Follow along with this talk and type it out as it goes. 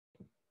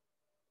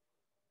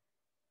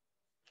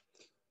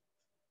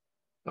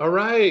All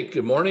right.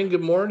 good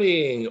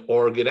morning,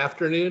 or good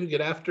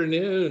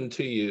afternoon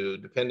to you,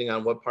 depending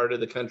on what part of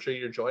the country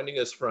you're joining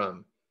us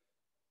from.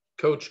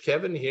 Coach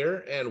Kevin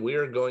here, and we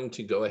are going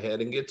to go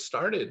ahead and get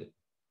started.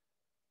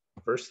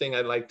 First thing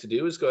I'd like to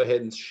do is go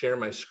ahead and share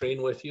my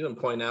screen with you and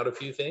point out a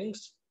few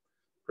things,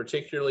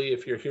 particularly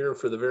if you're here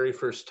for the very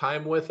first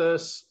time with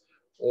us,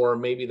 or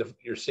maybe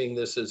you're seeing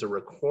this as a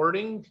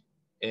recording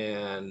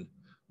and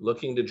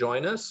looking to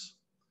join us.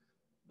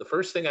 The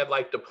first thing I'd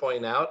like to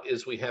point out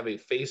is we have a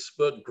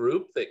Facebook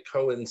group that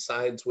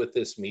coincides with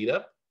this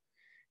meetup.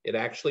 It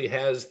actually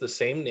has the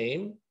same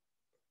name.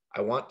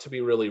 I want to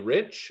be really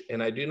rich,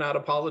 and I do not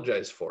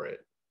apologize for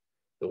it.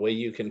 The way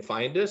you can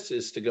find us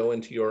is to go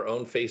into your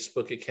own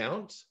Facebook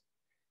account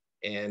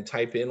and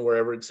type in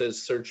wherever it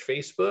says search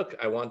Facebook,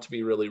 I want to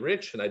be really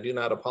rich, and I do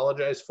not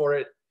apologize for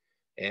it.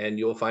 And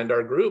you'll find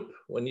our group.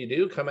 When you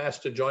do, come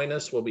ask to join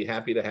us. We'll be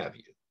happy to have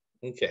you.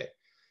 Okay.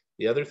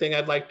 The other thing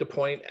I'd like to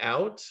point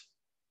out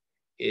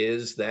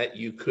is that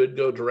you could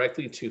go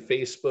directly to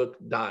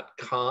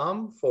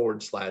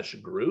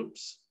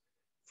facebook.com/groups/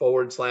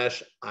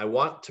 I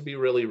want to be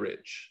really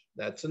rich.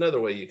 That's another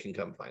way you can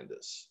come find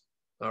us.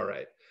 All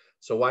right.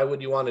 So why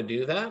would you want to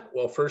do that?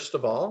 Well, first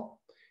of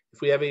all,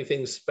 if we have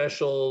anything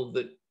special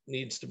that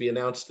needs to be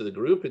announced to the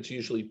group, it's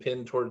usually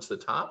pinned towards the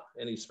top,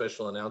 any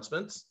special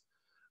announcements.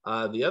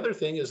 The other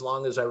thing, as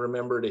long as I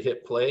remember to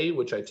hit play,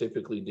 which I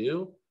typically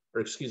do,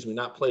 or excuse me,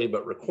 not play,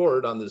 but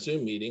record on the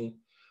Zoom meeting,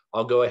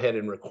 I'll go ahead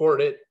and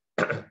record it.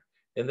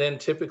 And then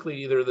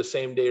typically either the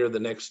same day or the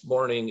next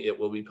morning, it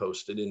will be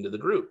posted into the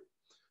group.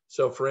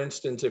 So for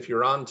instance, if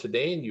you're on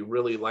today and you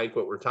really like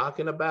what we're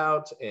talking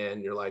about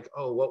and you're like,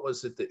 oh, what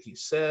was it that he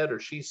said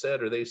or she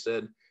said or they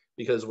said,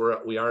 because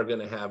we are going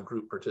to have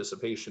group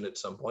participation at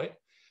some point.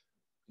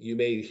 You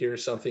may hear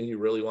something you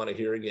really want to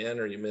hear again,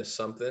 or you miss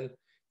something.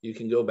 You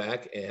can go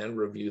back and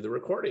review the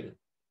recording,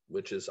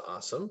 which is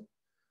awesome.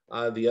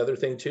 The other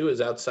thing too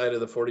is outside of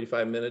the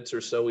 45 minutes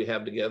or so we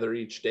have together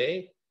each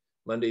day,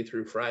 Monday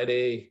through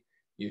Friday,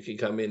 you can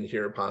come in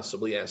here,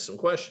 possibly ask some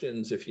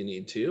questions if you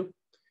need to,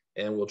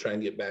 and we'll try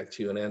and get back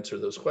to you and answer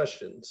those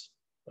questions.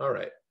 All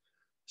right.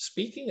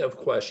 Speaking of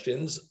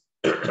questions,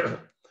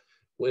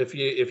 if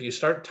you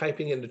start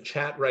typing into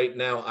chat right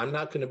now, I'm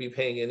not going to be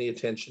paying any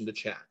attention to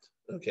chat,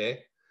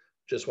 okay?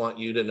 Just want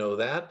you to know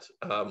that.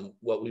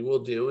 What we will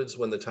do is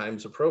when the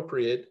time's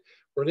appropriate,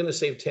 we're going to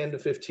save 10 to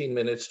 15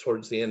 minutes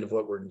towards the end of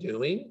what we're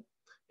doing.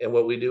 And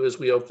what we do is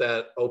we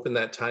open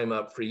that time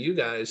up for you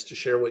guys to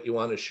share what you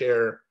want to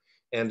share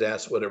and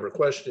ask whatever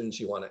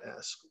questions you want to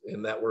ask.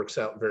 And that works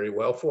out very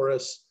well for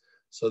us.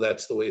 So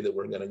that's the way that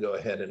we're going to go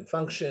ahead and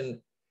function.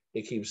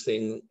 It keeps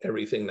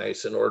everything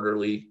nice and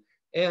orderly.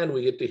 And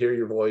we get to hear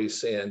your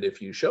voice. And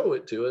if you show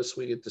it to us,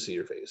 we get to see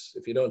your face.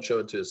 If you don't show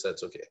it to us,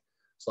 that's okay,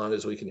 as long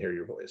as we can hear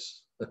your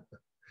voice.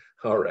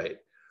 All right.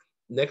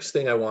 Next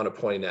thing I want to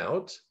point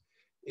out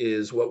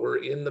is what we're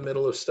in the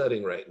middle of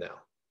studying right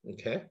now,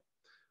 okay?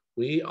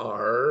 We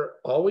are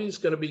always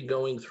going to be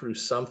going through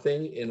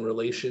something in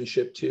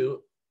relationship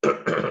to,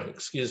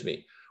 excuse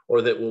me,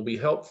 or that will be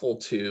helpful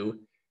to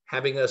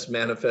having us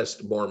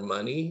manifest more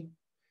money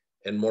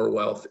and more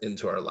wealth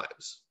into our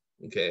lives,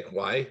 okay?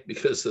 Why?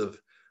 Because of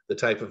the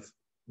type of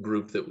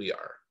group that we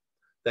are.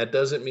 That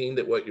doesn't mean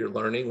that what you're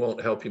learning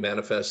won't help you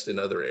manifest in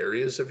other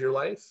areas of your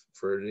life,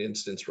 for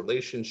instance,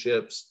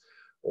 relationships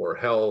or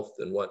health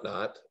and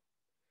whatnot.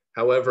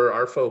 However,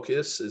 our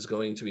focus is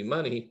going to be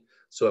money.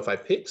 So if I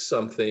pick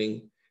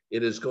something,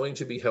 it is going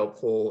to be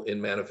helpful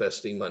in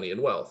manifesting money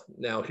and wealth.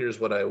 Now, here's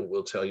what I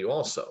will tell you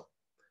also.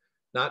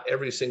 Not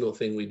every single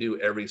thing we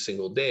do every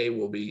single day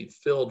will be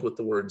filled with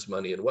the words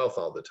money and wealth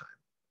all the time.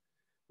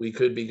 We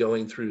could be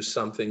going through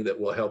something that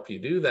will help you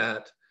do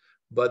that,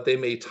 but they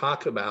may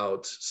talk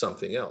about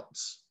something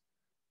else.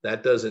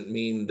 That doesn't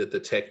mean that the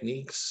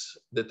techniques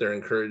that they're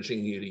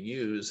encouraging you to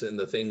use and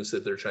the things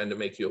that they're trying to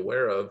make you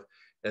aware of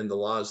and the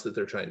laws that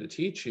they're trying to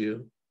teach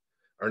you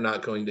are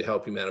not going to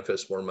help you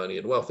manifest more money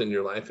and wealth in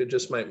your life. It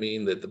just might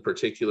mean that the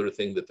particular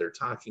thing that they're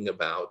talking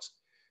about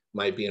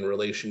might be in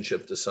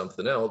relationship to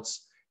something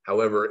else.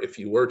 However, if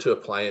you were to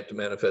apply it to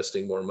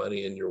manifesting more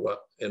money and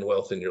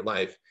wealth in your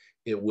life,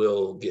 it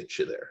will get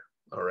you there.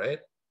 All right.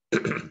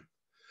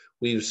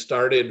 We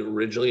started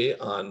originally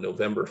on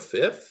November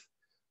 5th.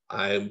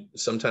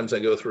 Sometimes I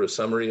go through a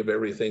summary of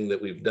everything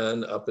that we've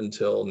done up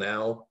until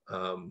now,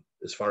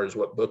 as far as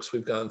what books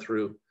we've gone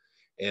through.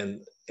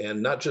 And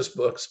not just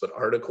books, but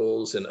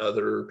articles and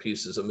other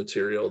pieces of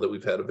material that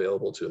we've had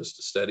available to us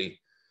to study.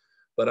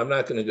 But I'm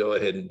not going to go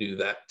ahead and do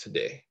that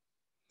today.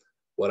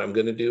 What I'm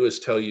going to do is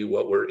tell you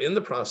what we're in the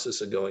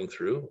process of going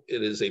through.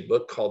 It is a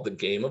book called The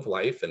Game of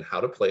Life and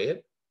How to Play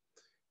It.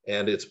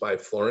 And it's by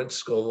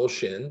Florence, Skovel,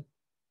 Shinn.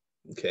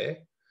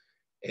 Okay.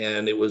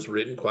 And it was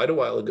written quite a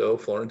while ago.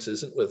 Florence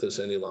isn't with us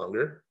any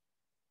longer.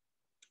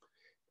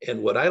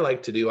 And what I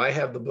like to do, I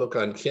have the book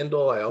on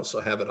Kindle. I also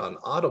have it on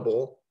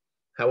Audible.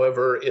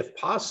 However, if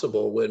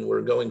possible, when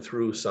we're going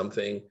through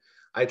something,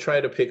 I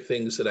try to pick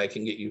things that I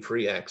can get you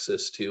free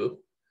access to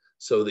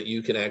so that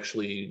you can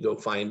actually go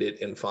find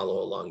it and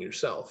follow along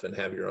yourself and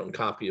have your own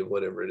copy of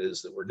whatever it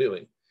is that we're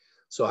doing.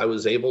 So I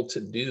was able to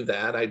do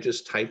that. I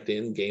just typed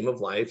in Game of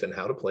Life and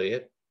How to Play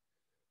It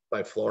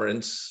by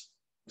Florence,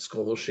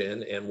 Skovel,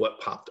 Shinn, and what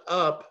popped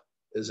up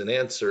as an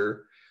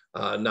answer,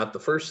 not the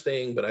first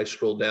thing, but I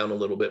scrolled down a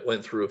little bit,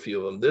 went through a few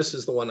of them. This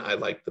is the one I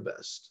like the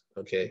best,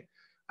 okay?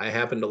 I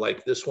happen to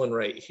like this one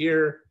right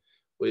here,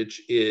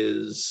 which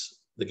is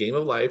The Game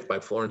of Life by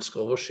Florence,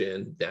 Skovel,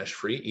 Shinn,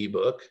 free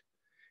ebook.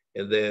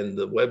 And then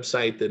the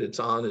website that it's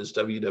on is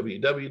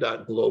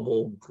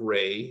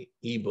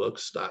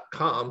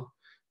www.globalgrayebooks.com.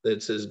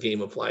 That says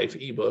Game of Life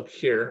ebook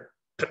here.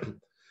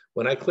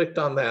 When I clicked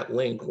on that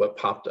link, what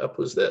popped up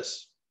was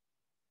this.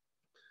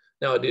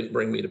 Now, it didn't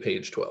bring me to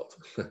page 12.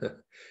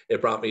 It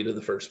brought me to the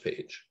first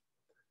page.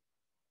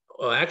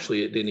 Well,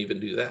 actually, it didn't even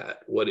do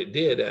that. What it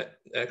did,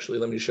 actually,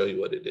 let me show you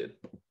what it did.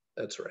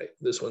 That's right.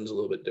 This one's a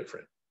little bit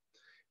different.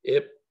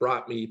 It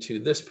brought me to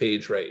this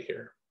page right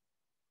here.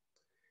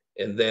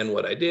 And then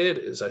what I did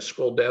is I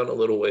scrolled down a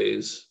little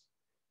ways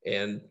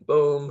and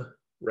boom,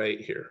 right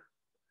here.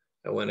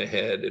 I went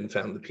ahead and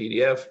found the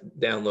PDF,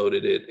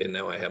 downloaded it, and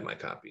now I have my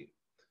copy.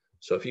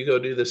 So if you go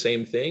do the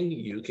same thing,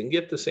 you can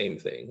get the same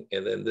thing.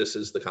 And then this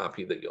is the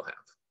copy that you'll have.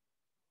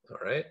 All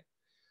right.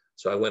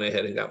 So I went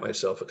ahead and got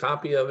myself a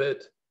copy of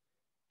it.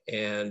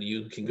 And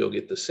you can go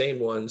get the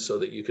same one so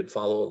that you could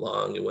follow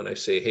along. And when I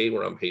say, hey,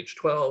 we're on page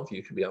 12,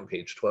 you could be on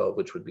page 12,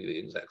 which would be the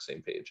exact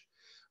same page.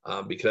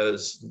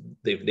 Because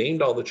they've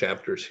named all the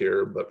chapters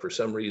here, but for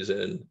some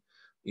reason,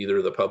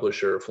 either the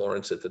publisher or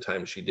Florence at the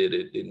time she did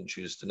it didn't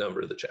choose to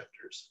number the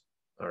chapters.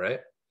 All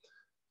right.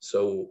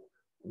 So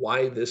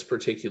why this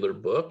particular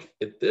book?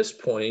 At this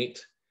point,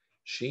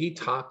 she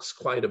talks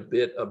quite a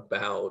bit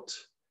about,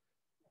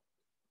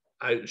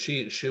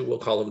 she will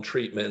call them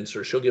treatments,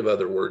 or she'll give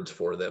other words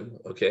for them.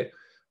 Okay.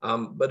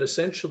 But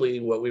essentially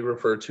what we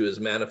refer to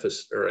as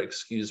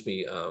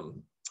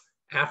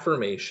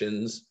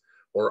affirmations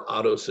or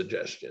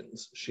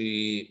autosuggestions.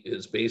 She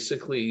is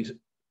basically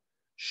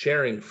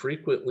sharing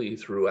frequently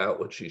throughout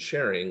what she's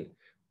sharing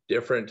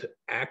different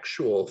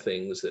actual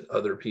things that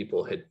other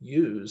people had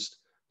used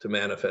to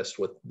manifest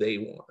what they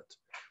want.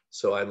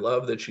 So I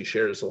love that she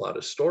shares a lot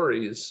of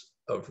stories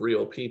of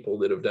real people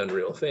that have done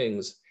real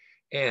things,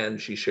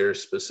 and she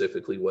shares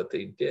specifically what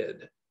they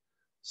did.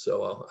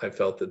 So I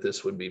felt that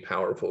this would be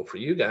powerful for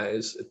you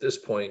guys at this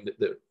point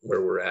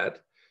where we're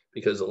at,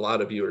 because a lot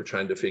of you are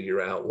trying to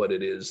figure out what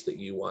it is that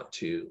you want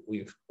to.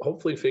 We've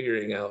hopefully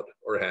figuring out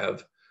or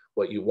have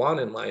what you want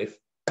in life.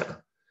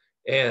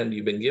 And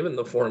you've been given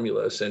the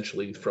formula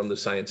essentially from The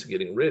Science of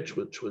Getting Rich,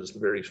 which was the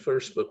very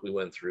first book we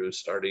went through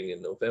starting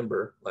in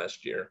November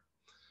last year.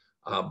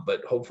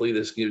 But hopefully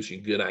this gives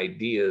you good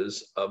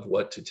ideas of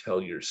what to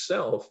tell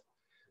yourself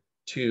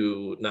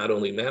to not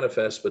only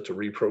manifest, but to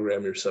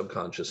reprogram your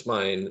subconscious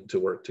mind to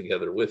work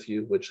together with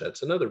you, which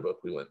that's another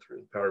book we went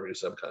through, Power of Your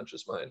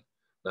Subconscious Mind,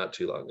 not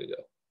too long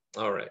ago.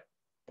 All right.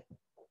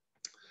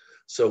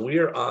 So we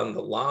are on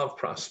the law of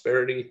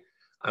prosperity.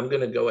 I'm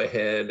going to go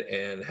ahead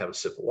and have a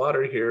sip of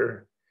water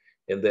here,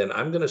 and then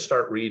I'm going to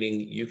start reading.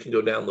 You can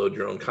go download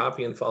your own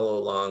copy and follow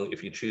along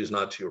if you choose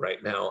not to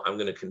right now. I'm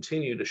going to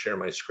continue to share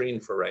my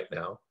screen for right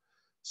now,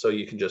 so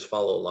you can just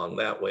follow along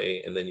that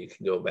way, and then you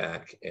can go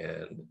back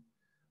and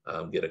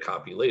get a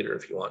copy later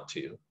if you want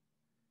to.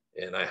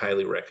 And I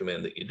highly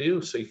recommend that you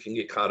do, so you can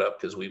get caught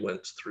up, because we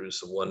went through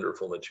some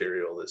wonderful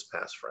material this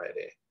past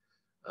Friday.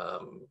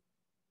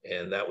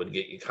 And that would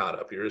get you caught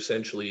up. You're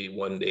essentially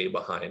one day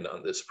behind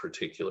on this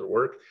particular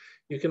work.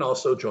 You can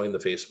also join the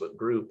Facebook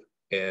group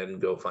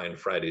and go find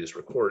Friday's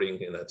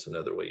recording, and that's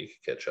another way you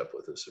can catch up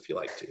with us if you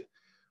like to.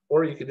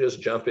 Or you could just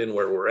jump in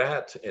where we're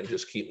at and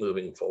just keep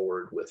moving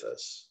forward with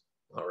us.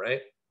 All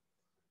right,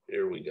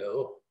 here we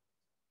go.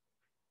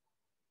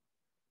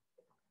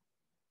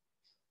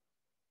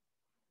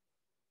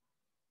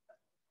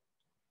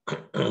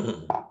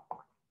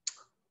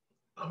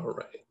 All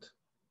right.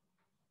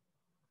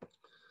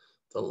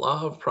 The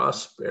law of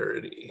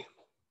prosperity.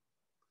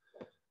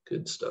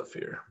 Good stuff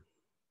here.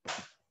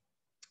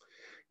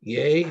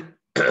 Yea,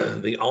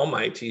 the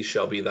Almighty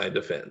shall be thy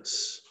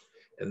defense,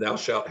 and thou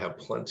shalt have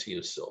plenty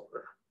of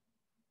silver.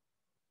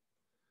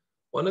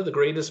 One of the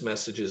greatest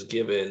messages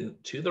given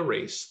to the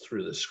race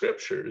through the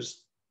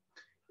scriptures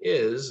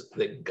is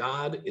that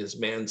God is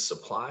man's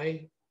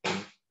supply,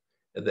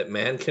 and that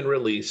man can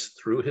release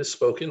through his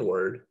spoken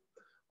word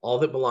all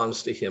that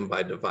belongs to him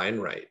by divine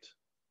right.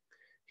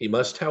 He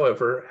must,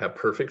 however, have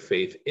perfect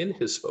faith in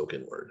his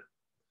spoken word.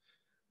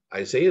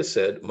 Isaiah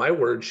said, my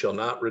word shall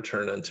not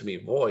return unto me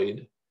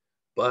void,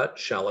 but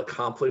shall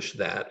accomplish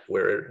that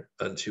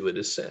whereunto it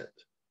is sent.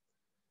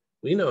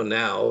 We know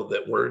now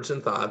that words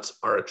and thoughts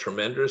are a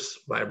tremendous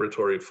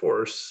vibratory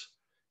force,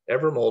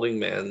 ever molding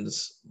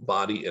man's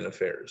body and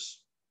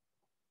affairs.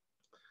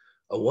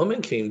 A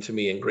woman came to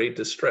me in great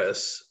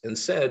distress and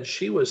said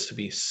she was to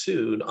be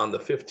sued on the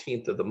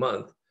 15th of the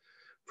month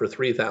for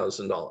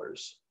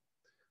 $3,000.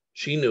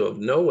 She knew of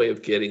no way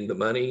of getting the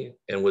money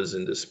and was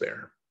in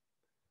despair.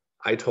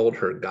 I told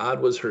her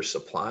God was her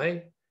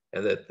supply,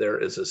 and that there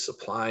is a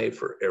supply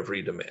for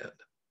every demand.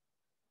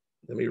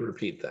 Let me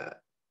repeat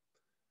that.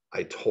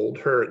 I told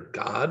her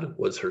God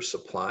was her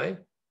supply,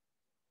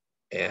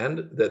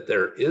 and that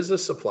there is a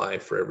supply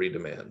for every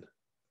demand.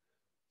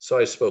 So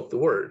I spoke the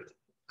word.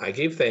 I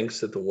gave thanks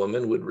that the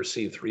woman would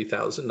receive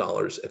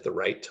 $3,000 at the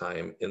right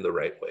time in the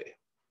right way.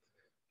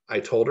 I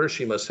told her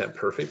she must have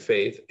perfect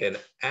faith and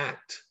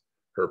act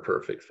her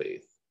perfect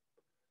faith.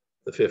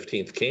 The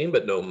 15th came,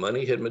 but no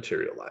money had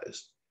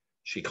materialized.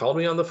 She called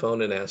me on the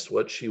phone and asked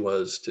what she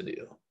was to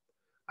do.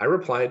 I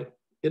replied,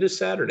 "It is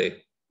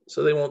Saturday,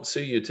 so they won't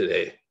sue you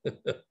today.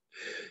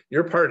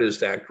 Your part is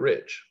to act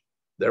rich,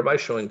 thereby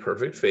showing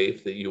perfect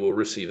faith that you will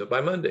receive it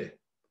by Monday."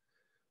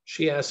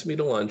 She asked me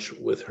to lunch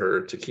with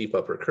her to keep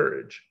up her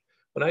courage.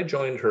 When I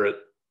joined her at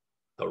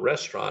a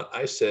restaurant,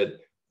 I said,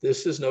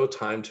 "This is no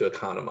time to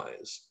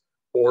economize.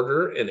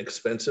 Order an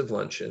expensive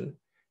luncheon.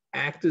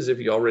 Act as if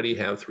you already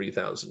have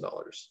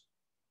 $3,000.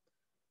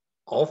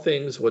 All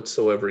things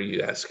whatsoever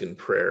you ask in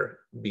prayer,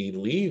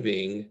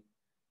 believing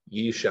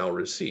ye shall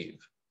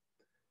receive."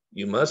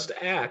 You must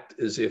act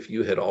as if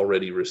you had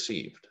already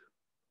received.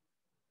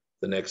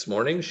 The next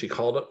morning, she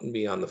called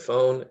me on the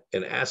phone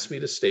and asked me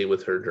to stay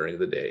with her during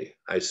the day.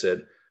 I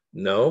said,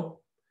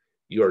 "No,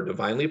 you are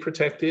divinely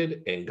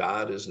protected and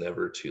God is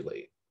never too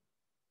late."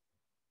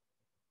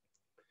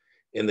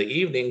 In the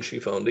evening, she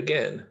phoned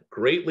again,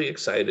 greatly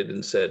excited,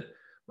 and said,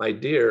 "My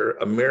dear,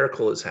 a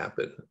miracle has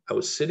happened. I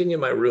was sitting in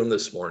my room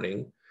this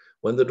morning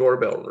when the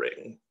doorbell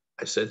rang.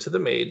 I said to the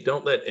maid,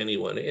 'Don't let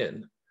anyone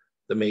in.'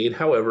 The maid,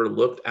 however,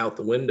 looked out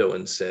the window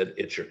and said,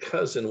 'It's your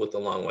cousin with the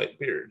long white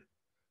beard.'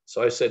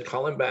 So I said,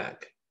 'Call him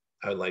back.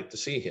 I'd like to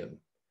see him.'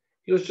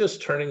 He was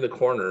just turning the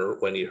corner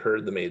when he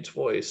heard the maid's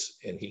voice,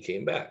 and he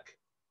came back.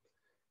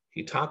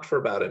 He talked for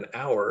about an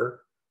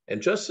hour,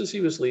 and just as he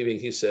was leaving,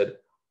 he said,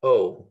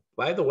 'Oh,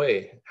 by the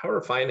way, how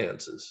are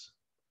finances?'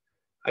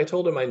 I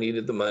told him I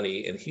needed the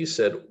money, and he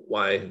said,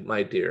 'Why,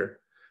 my dear,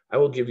 I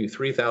will give you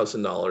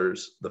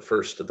 $3,000 the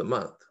first of the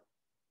month.'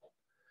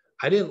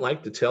 I didn't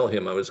like to tell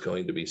him I was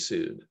going to be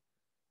sued.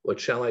 What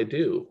shall I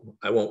do?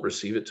 I won't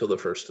receive it till the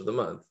first of the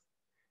month,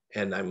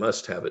 and I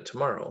must have it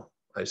tomorrow.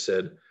 I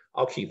said,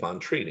 'I'll keep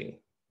on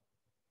treating.'"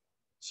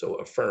 So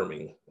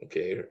affirming,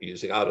 okay,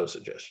 using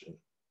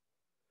auto-suggestion.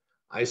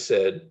 I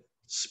said,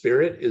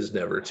 "Spirit is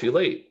never too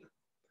late.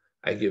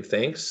 I give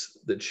thanks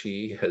that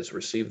she has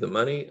received the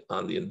money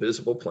on the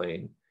invisible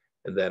plane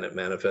and that it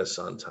manifests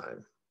on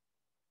time."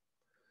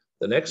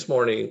 The next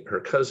morning, her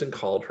cousin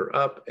called her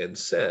up and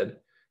said,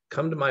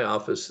 "Come to my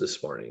office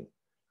this morning.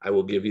 I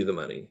will give you the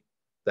money."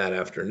 That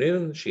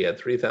afternoon, she had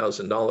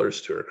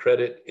 $3,000 to her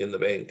credit in the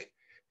bank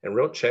and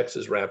wrote checks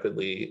as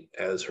rapidly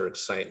as her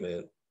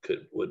excitement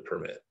would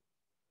permit.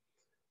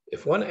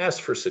 If one asks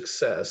for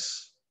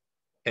success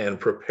and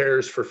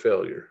prepares for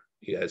failure,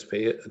 you guys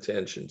pay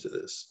attention to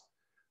this.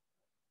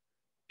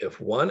 If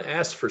one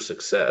asks for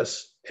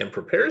success and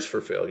prepares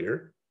for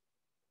failure,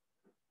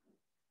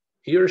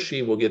 he or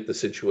she will get the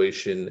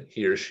situation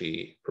he or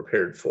she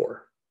prepared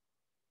for.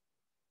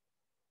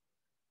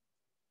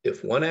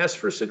 If one asks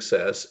for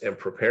success and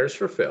prepares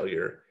for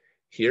failure,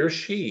 he or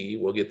she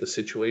will get the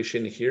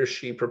situation he or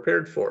she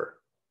prepared for.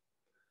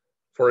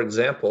 For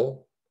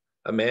example,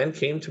 a man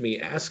came to me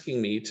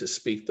asking me to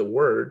speak the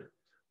word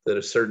that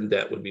a certain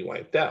debt would be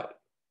wiped out.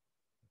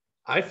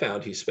 I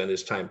found he spent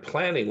his time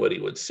planning what he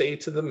would say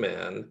to the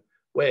man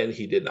when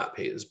he did not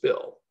pay his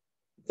bill,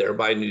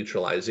 thereby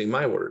neutralizing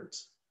my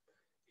words.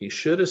 He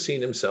should have seen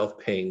himself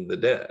paying the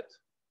debt.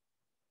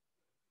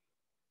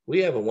 We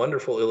have a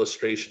wonderful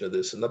illustration of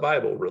this in the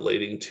Bible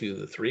relating to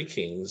the three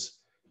kings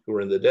who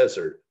were in the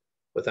desert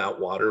without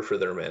water for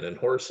their men and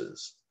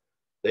horses.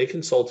 They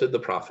consulted the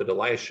prophet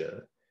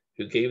Elisha,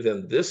 who gave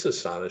them this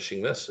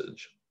astonishing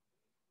message.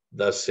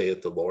 "Thus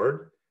saith the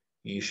Lord,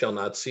 ye shall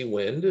not see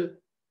wind,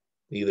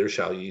 neither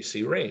shall ye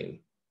see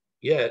rain,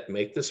 yet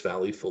make this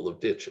valley full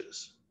of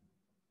ditches."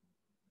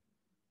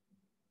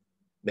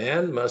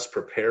 Man must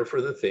prepare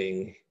for the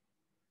thing,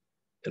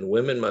 and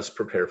women must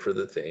prepare for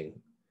the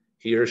thing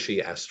he or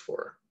she asked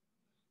for,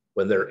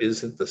 when there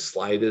isn't the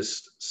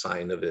slightest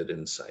sign of it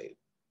in sight.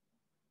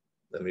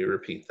 Let me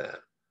repeat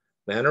that.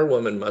 Man or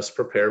woman must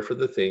prepare for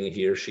the thing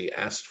he or she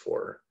asked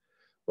for,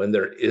 when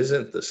there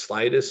isn't the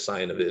slightest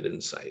sign of it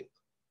in sight.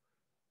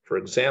 For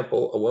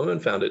example, a woman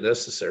found it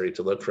necessary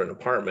to look for an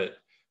apartment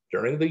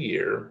during the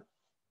year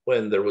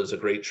when there was a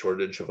great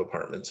shortage of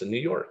apartments in New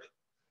York.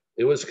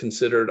 It was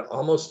considered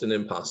almost an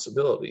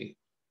impossibility,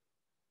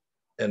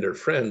 and her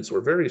friends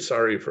were very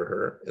sorry for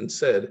her and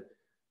said,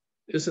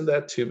 "Isn't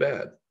that too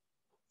bad?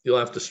 You'll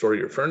have to store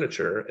your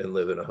furniture and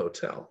live in a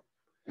hotel."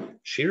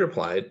 She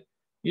replied,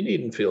 "You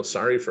needn't feel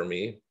sorry for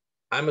me.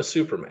 I'm a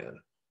Superman,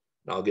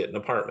 and I'll get an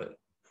apartment."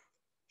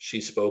 She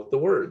spoke the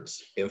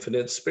words,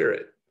 "Infinite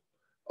Spirit,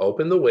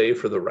 open the way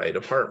for the right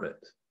apartment."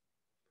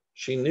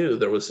 She knew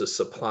there was a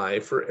supply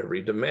for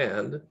every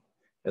demand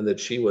and that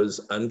she was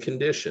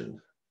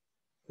unconditioned,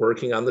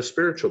 working on the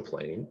spiritual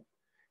plane,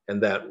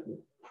 and that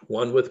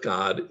one with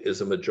God is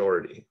a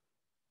majority.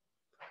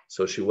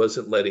 So she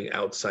wasn't letting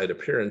outside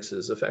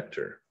appearances affect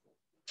her.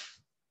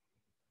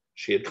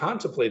 She had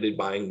contemplated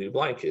buying new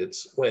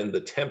blankets when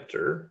the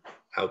tempter,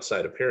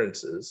 outside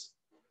appearances,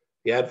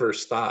 the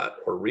adverse thought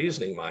or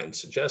reasoning mind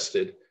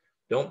suggested,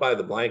 Don't buy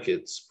the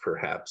blankets,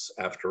 perhaps.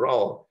 After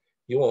all,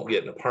 you won't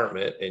get an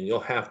apartment and you'll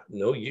have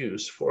no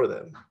use for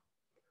them.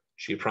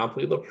 She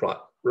promptly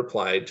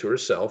replied to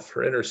herself,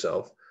 her inner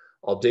self,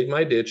 I'll dig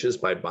my ditches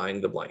by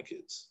buying the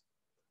blankets.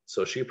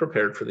 So she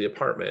prepared for the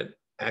apartment,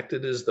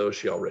 acted as though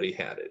she already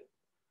had it.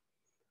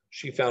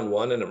 She found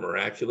one in a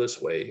miraculous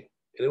way,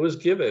 and it was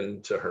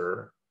given to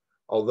her,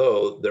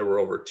 although there were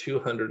over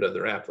 200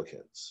 other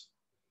applicants.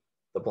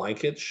 The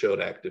blankets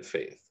showed active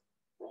faith.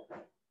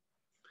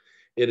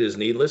 It is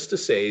needless to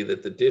say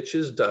that the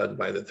ditches dug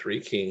by the three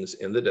kings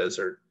in the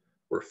desert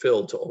were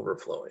filled to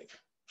overflowing.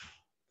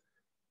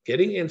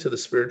 Getting into the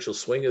spiritual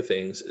swing of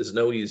things is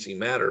no easy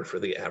matter for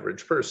the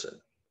average person.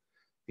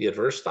 The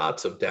adverse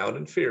thoughts of doubt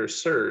and fear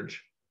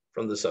surge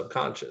from the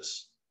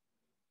subconscious.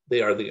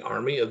 They are the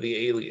army of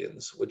the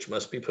aliens, which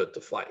must be put to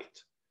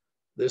flight.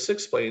 This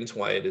explains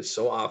why it is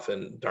so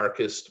often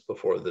darkest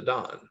before the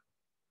dawn.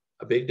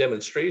 A big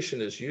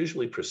demonstration is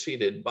usually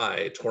preceded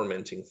by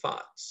tormenting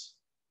thoughts.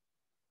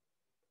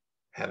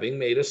 Having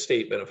made a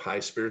statement of high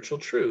spiritual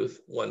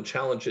truth, one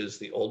challenges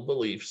the old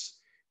beliefs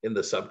in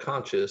the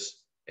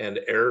subconscious and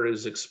error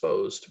is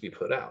exposed to be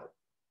put out.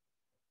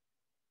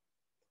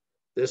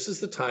 This is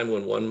the time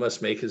when one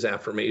must make his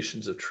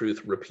affirmations of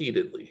truth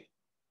repeatedly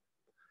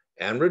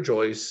and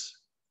rejoice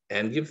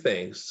and give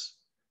thanks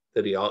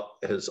that he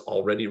has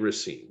already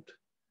received.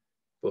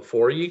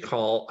 Before ye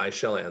call, I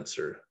shall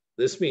answer.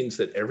 This means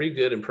that every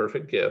good and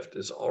perfect gift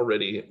is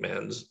already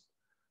man's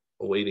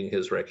awaiting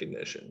his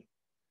recognition.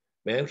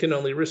 Man can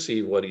only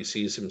receive what he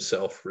sees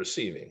himself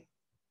receiving.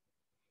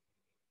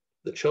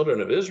 The children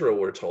of Israel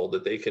were told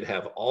that they could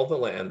have all the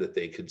land that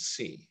they could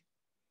see.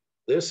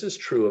 This is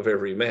true of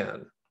every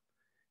man.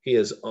 He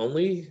has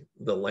only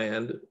the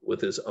land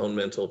with his own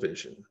mental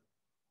vision.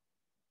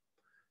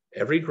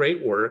 Every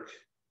great work,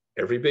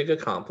 every big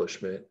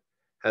accomplishment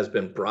has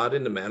been brought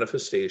into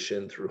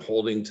manifestation through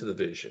holding to the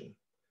vision.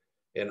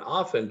 And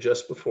often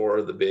just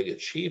before the big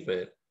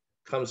achievement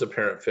comes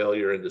apparent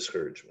failure and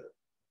discouragement.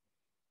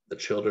 The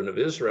children of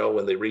Israel,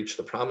 when they reached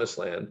the promised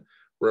land,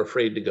 were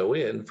afraid to go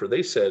in, for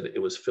they said it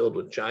was filled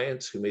with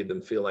giants who made them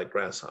feel like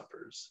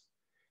grasshoppers.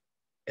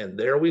 And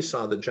there we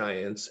saw the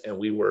giants, and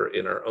we were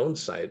in our own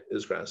sight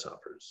as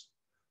grasshoppers.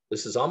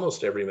 This is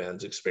almost every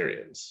man's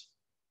experience.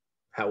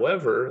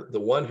 However, the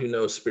one who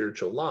knows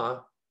spiritual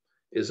law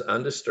is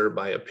undisturbed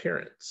by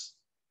appearance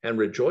and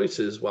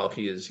rejoices while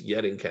he is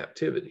yet in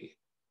captivity.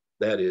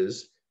 That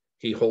is,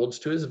 he holds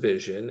to his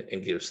vision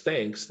and gives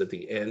thanks that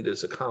the end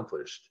is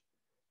accomplished.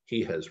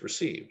 He has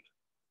received.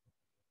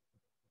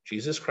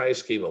 Jesus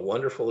Christ gave a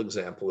wonderful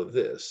example of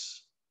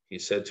this. He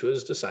said to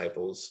his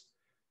disciples,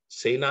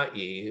 say not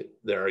ye,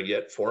 there are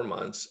yet 4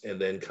 months, and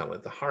then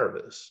cometh the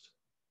harvest.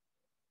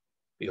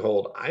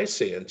 Behold, I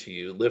say unto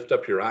you, lift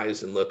up your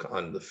eyes and look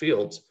on the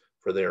fields,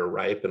 for they are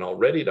ripe and all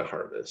ready to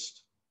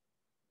harvest.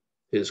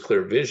 His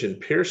clear vision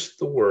pierced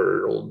the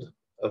world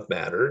of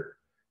matter,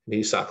 and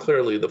he saw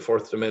clearly the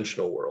fourth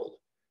dimensional world,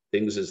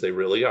 things as they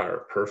really are,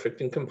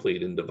 perfect and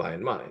complete in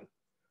divine mind.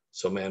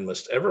 So man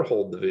must ever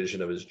hold the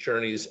vision of his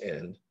journey's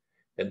end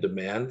and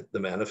demand the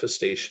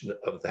manifestation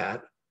of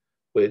that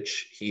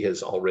which he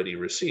has already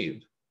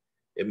received.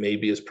 It may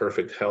be his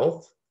perfect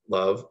health,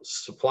 love,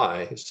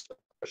 supply,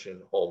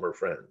 expression, home, or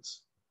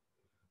friends.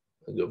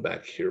 I'll go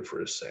back here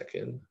for a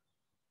second.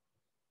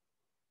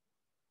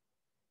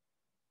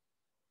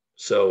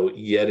 So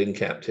yet in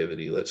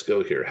captivity, let's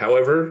go here.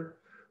 However,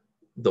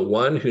 the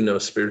one who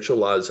knows spiritual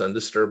law is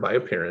undisturbed by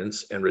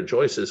appearance and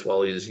rejoices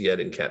while he is yet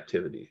in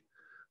captivity.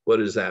 What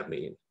does that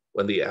mean?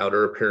 When the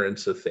outer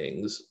appearance of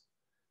things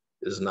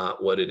is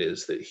not what it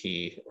is that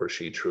he or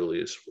she truly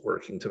is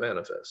working to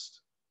manifest,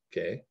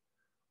 okay?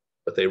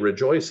 But they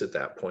rejoice at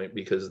that point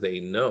because they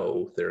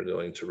know they're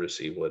going to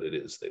receive what it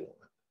is they want.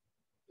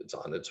 It's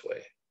on its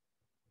way.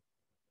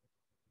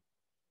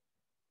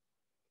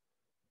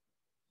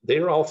 They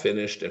are all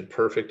finished and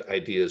perfect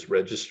ideas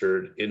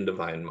registered in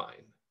divine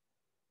mind,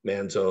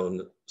 man's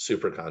own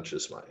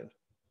superconscious mind,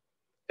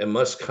 and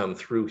must come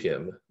through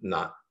him,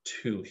 not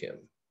to him.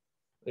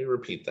 Let me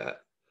repeat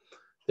that.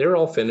 They're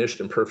all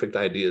finished and perfect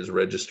ideas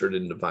registered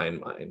in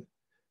divine mind,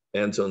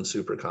 man's own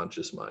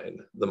superconscious mind,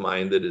 the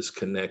mind that is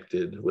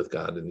connected with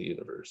God in the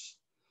universe,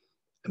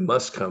 and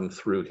must come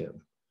through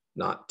him,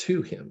 not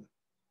to him.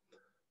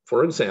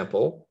 For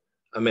example,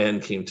 a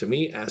man came to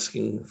me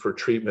asking for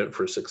treatment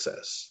for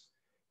success.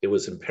 It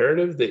was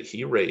imperative that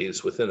he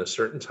raise within a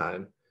certain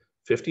time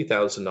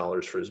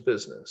 $50,000 for his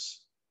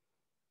business.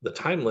 The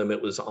time limit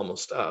was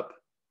almost up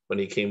when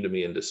he came to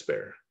me in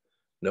despair.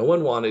 No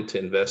one wanted to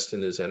invest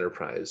in his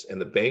enterprise, and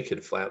the bank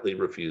had flatly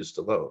refused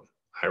a loan.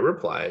 I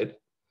replied,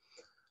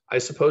 I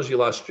suppose you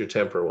lost your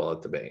temper while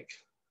at the bank,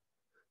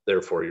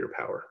 therefore your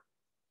power.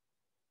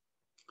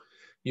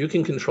 You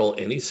can control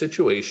any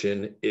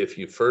situation if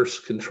you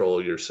first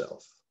control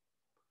yourself.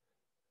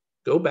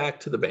 Go back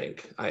to the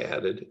bank, I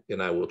added,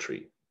 and I will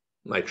treat.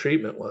 My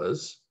treatment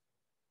was,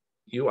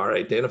 you are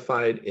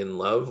identified in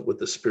love with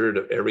the spirit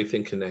of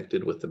everything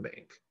connected with the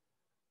bank.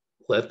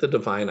 Let the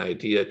divine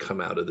idea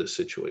come out of this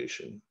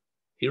situation.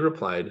 He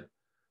replied,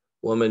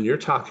 Woman, you're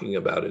talking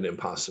about an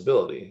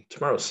impossibility.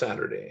 Tomorrow's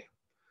Saturday.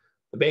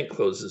 The bank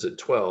closes at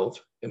 12,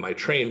 and my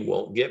train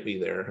won't get me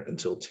there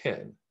until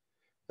 10.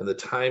 And the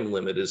time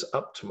limit is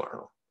up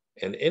tomorrow.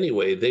 And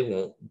anyway, they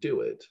won't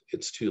do it.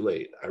 It's too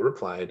late. I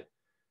replied,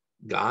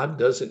 God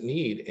doesn't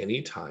need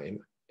any time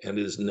and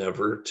is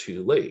never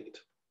too late.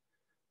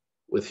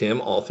 With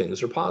him, all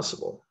things are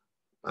possible.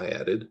 I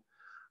added,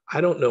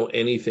 I don't know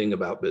anything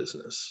about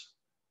business,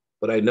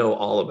 but I know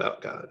all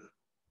about God.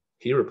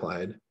 He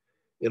replied,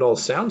 it all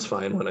sounds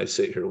fine when I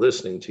sit here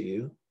listening to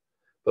you,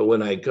 but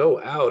when I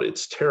go out,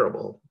 it's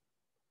terrible.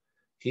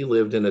 He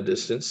lived in a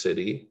distant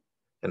city,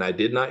 and I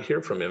did not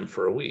hear from him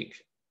for a week.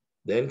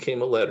 Then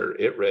came a letter.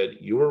 It read,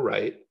 you were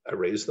right. I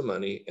raised the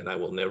money, and I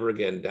will never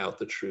again doubt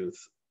the truth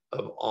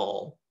of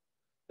all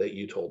that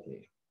you told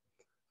me.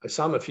 I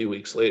saw him a few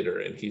weeks later,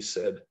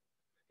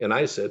 and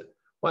I said,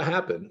 what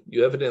happened?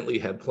 You evidently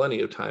had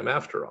plenty of time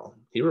after all.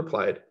 He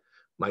replied,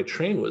 my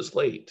train was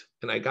late,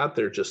 and I got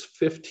there just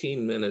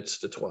 15 minutes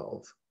to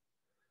 12.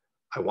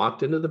 I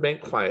walked into the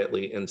bank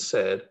quietly and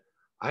said,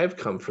 I have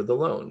come for the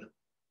loan.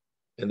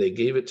 And they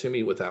gave it to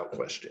me without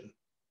question.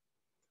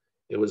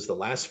 It was the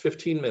last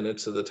 15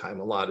 minutes of the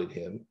time allotted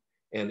him,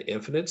 and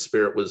Infinite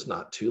Spirit was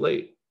not too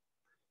late.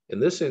 In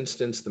this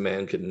instance, the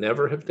man could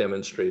never have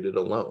demonstrated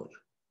alone.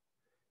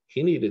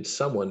 He needed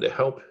someone to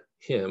help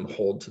him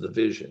hold to the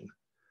vision.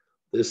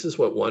 This is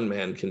what one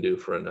man can do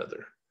for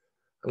another.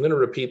 I'm going to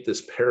repeat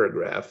this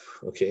paragraph,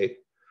 okay?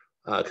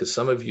 Because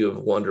some of you have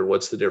wondered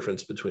what's the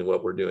difference between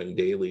what we're doing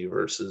daily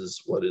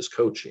versus what is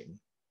coaching.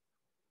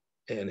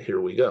 And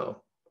here we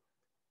go.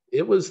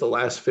 It was the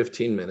last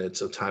 15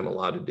 minutes of time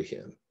allotted to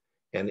him,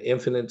 and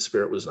Infinite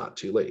Spirit was not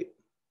too late.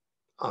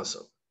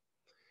 Awesome.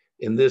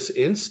 In this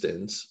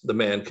instance, the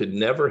man could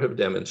never have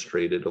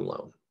demonstrated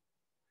alone.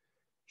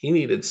 He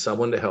needed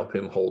someone to help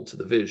him hold to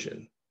the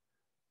vision.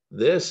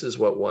 This is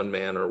what one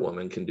man or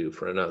woman can do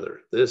for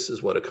another. This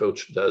is what a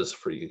coach does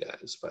for you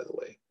guys, by the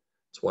way.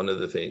 It's one of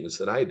the things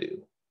that I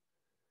do.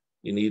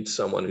 You need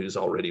someone who's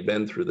already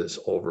been through this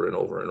over and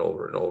over and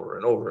over and over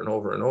and over and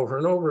over and over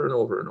and over and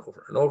over and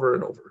over and over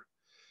and over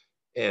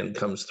and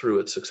comes through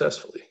it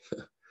successfully.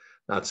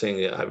 Not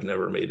saying that I've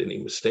never made any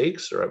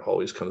mistakes or I've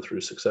always come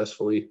through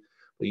successfully,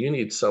 but you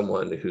need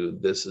someone who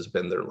this has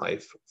been their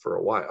life for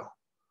a while,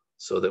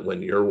 so that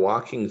when you're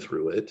walking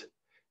through it,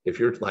 if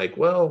you're like,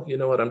 well, you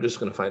know what, I'm just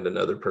going to find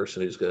another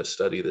person who's going to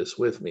study this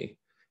with me.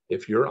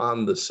 If you're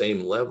on the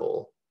same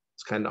level,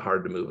 it's kind of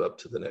hard to move up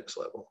to the next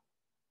level.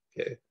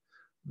 Okay.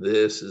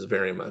 This is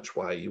very much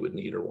why you would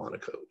need or want a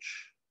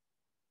coach.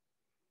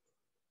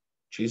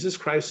 Jesus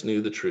Christ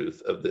knew the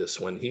truth of this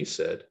when he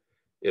said,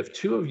 if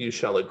two of you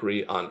shall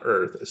agree on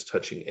earth as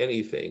touching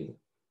anything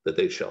that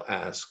they shall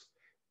ask,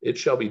 it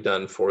shall be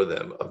done for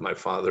them of my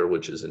Father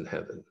which is in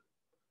heaven.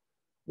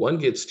 One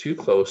gets too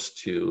close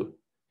to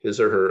his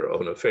or her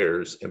own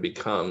affairs and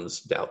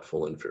becomes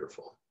doubtful and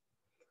fearful.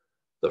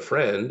 The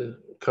friend,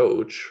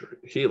 coach,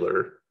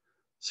 healer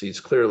sees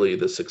clearly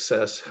the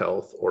success,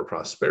 health, or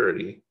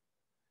prosperity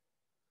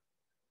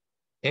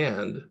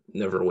and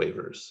never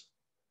wavers.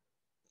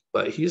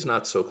 But he's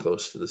not so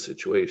close to the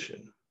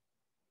situation.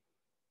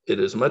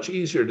 It is much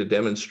easier to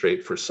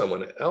demonstrate for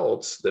someone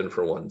else than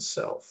for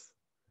oneself.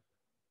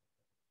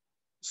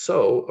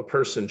 So a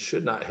person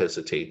should not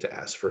hesitate to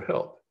ask for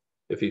help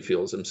if he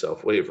feels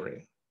himself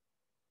wavering.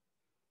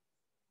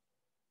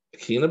 A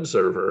keen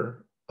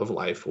observer of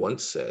life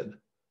once said,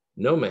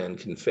 no man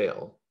can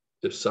fail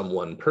if some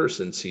one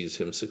person sees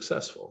him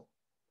successful.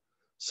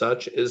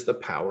 Such is the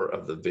power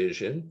of the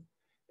vision,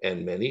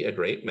 and many a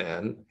great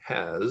man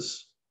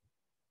has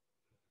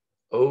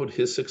owed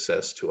his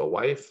success to a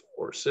wife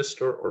or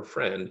sister or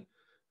friend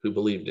who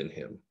believed in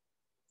him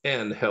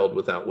and held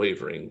without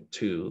wavering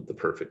to the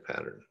perfect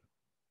pattern.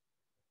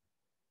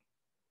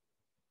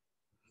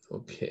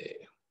 Okay.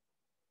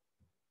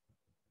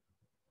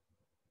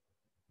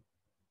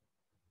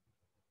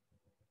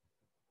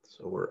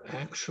 So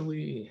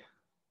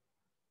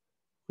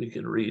we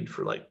could read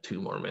for like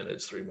 2 more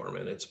minutes, 3 more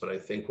minutes, but I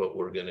think what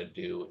we're going to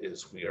do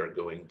is we are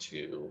going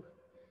to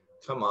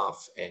come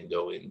off and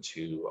go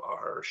into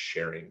our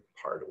sharing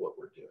part of what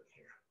we're doing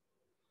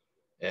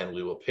here. And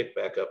we will pick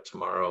back up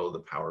tomorrow, the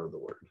power of the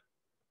word.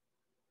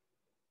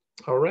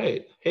 All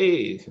right.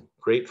 Hey,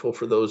 grateful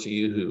for those of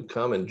you who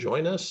come and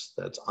join us.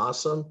 That's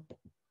awesome.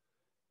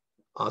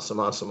 Awesome,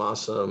 awesome,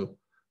 awesome.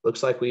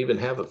 Looks like we even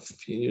have a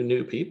few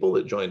new people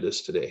that joined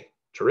us today.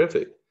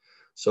 Terrific.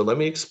 So let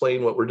me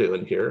explain what we're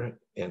doing here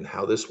and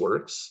how this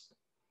works.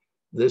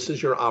 This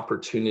is your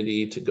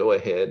opportunity to go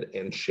ahead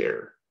and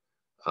share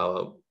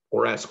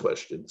or ask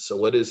questions. So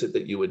what is it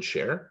that you would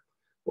share?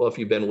 Well, if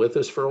you've been with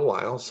us for a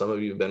while, some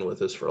of you have been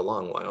with us for a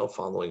long while,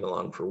 following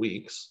along for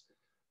weeks.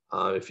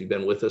 If you've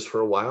been with us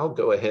for a while,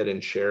 go ahead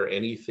and share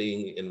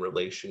anything in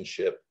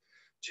relationship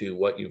to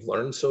what you've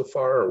learned so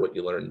far or what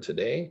you learned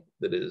today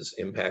that has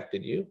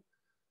impacted you.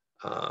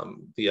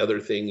 The other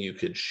thing you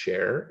could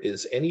share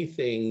is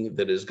anything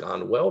that has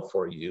gone well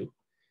for you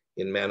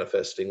in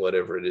manifesting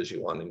whatever it is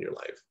you want in your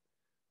life.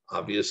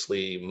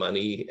 Obviously,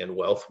 money and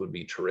wealth would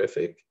be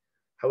terrific.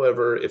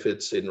 However, if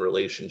it's in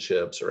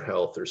relationships or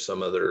health or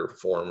some other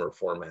form or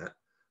format,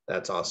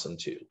 that's awesome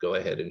too. Go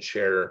ahead and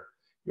share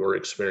your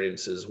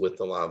experiences with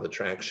the law of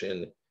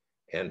attraction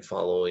and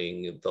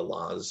following the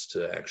laws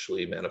to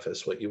actually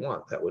manifest what you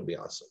want. That would be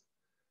awesome.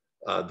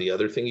 The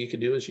other thing you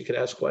could do is you could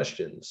ask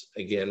questions,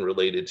 again,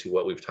 related to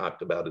what we've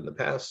talked about in the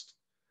past,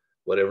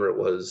 whatever it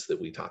was that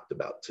we talked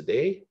about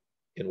today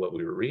in what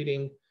we were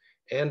reading,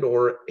 and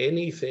or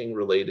anything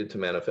related to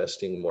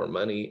manifesting more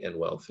money and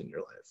wealth in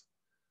your life.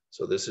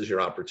 So this is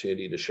your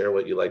opportunity to share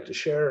what you like to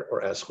share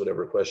or ask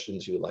whatever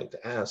questions you would like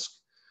to ask.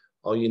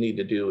 All you need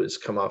to do is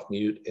come off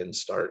mute and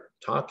start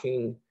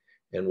talking,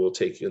 and we'll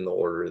take you in the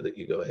order that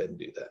you go ahead and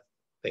do that.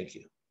 Thank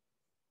you.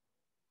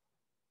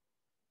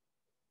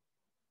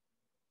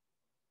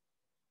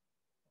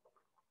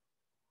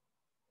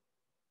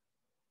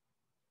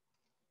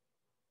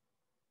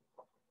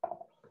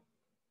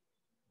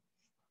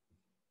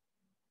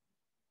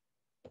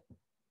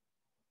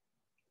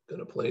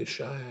 Gonna play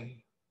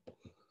shy.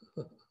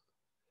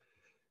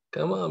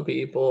 Come on,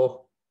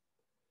 people.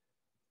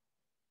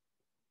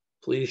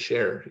 Please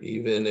share,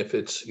 even if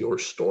it's your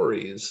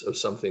stories of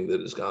something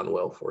that has gone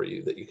well for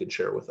you that you could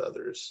share with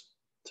others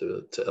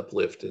to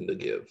uplift and to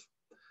give.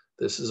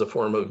 This is a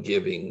form of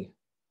giving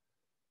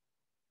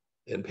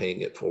and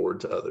paying it forward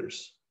to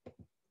others.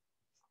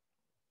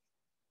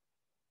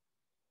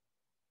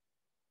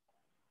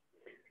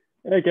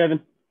 Hey, Kevin.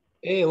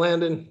 Hey,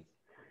 Landon.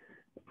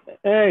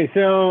 Hey,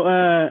 so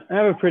I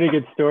have a pretty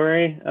good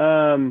story.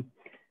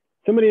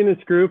 Somebody in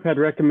this group had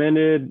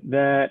recommended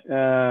that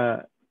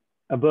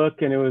a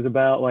book, and it was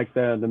about like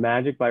the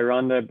Magic by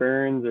Rhonda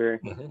Burns, or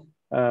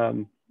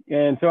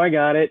and so I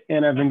got it,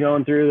 and I've been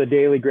going through the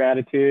daily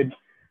gratitude.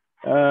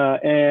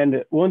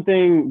 And one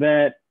thing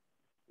that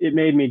it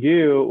made me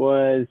do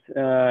was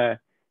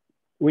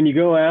when you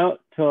go out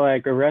to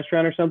like a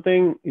restaurant or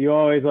something, you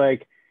always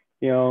like,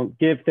 you know,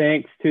 give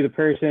thanks to the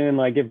person and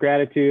like give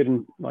gratitude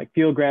and like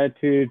feel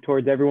gratitude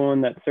towards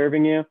everyone that's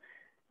serving you.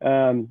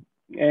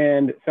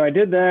 And so I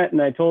did that, and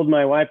I told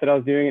my wife that I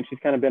was doing it. She's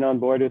kind of been on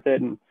board with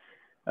it.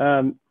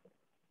 And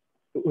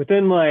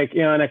within like,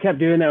 you know, and I kept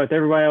doing that with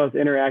everybody I was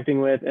interacting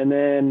with. And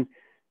then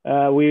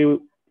we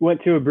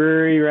went to a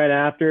brewery right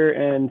after,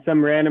 and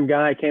some random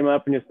guy came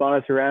up and just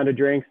bought us a round of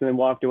drinks and then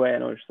walked away.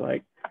 And I was just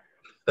like,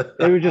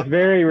 it was just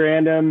very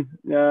random.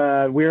 We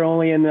were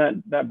only in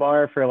that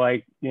bar for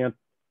like, you know,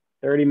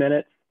 30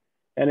 minutes.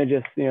 And it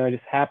just, you know, it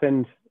just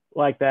happened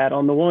like that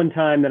on the one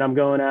time that I'm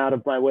going out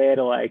of my way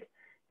to like,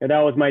 you know,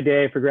 that was my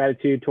day for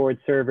gratitude towards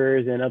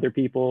servers and other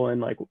people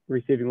and like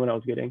receiving what I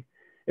was getting.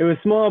 It was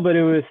small, but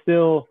it was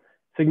still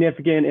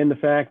significant in the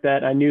fact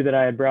that I knew that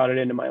I had brought it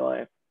into my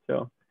life.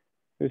 So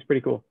it was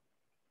pretty cool.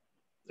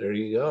 There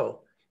you go.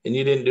 And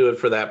you didn't do it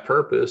for that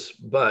purpose,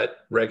 but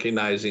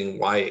recognizing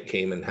why it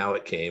came and how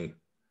it came.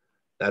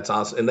 That's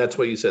awesome. And that's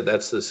what you said.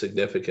 That's the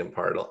significant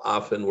part.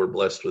 Often we're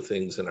blessed with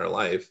things in our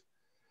life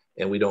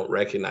and we don't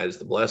recognize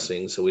the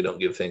blessings, so we don't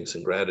give thanks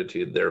and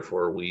gratitude.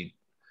 Therefore, we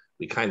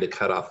kind of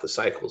cut off the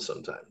cycle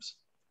sometimes.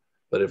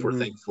 But if we're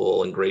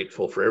thankful and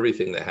grateful for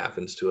everything that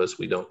happens to us,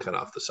 we don't cut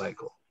off the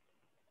cycle.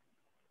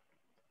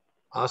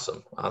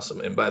 Awesome. Awesome.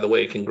 And by the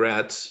way,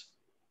 congrats.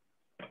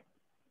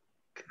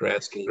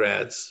 Congrats.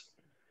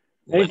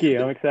 Thank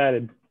you. I'm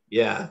excited.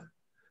 Yeah.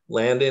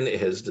 Landon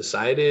has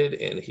decided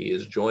and he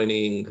is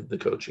joining the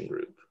coaching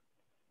group.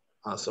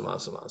 Awesome.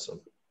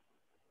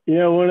 You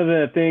know, one of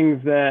the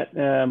things that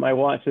I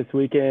watched this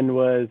weekend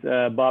was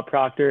Bob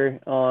Proctor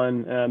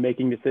on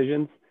making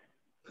decisions.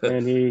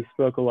 And he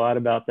spoke a lot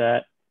about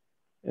that.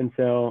 And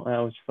so I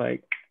was just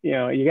like, you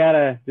know, you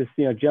gotta just,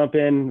 you know, jump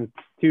in with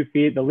 2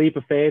 feet. The leap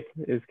of faith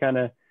is kind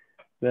of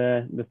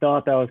the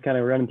thought that was kind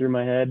of running through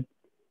my head.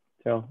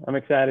 So I'm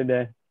excited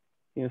to,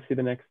 you know, see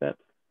the next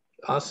steps.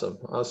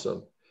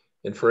 Awesome.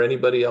 And for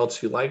anybody else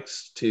who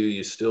likes to,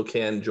 you still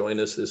can join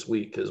us this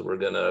week because we're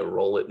gonna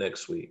roll it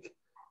next week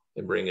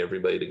and bring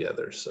everybody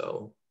together.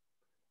 So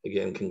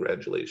again,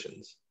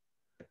 congratulations.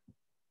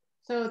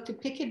 So to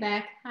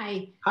piggyback,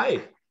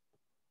 hi.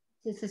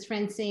 This is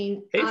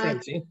Francine. Hey,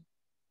 Francine.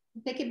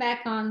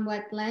 Piggyback on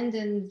what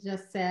Landon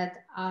just said.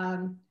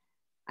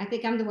 I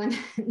think I'm the one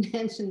that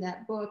mentioned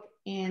that book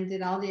and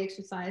did all the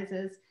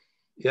exercises.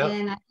 Yeah.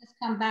 And I just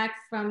come back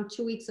from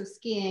 2 weeks of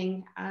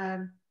skiing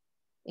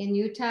in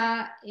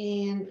Utah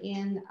and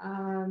in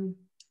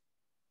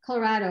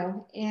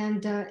Colorado.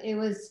 And it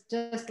was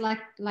just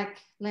like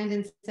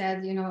Landon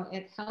said, you know,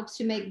 it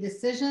helps you make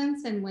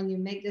decisions. And when you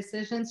make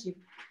decisions,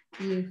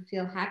 you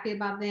feel happy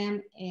about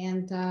them.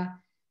 And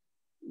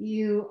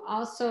you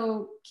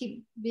also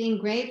keep being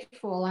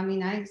grateful. I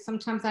mean,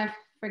 sometimes I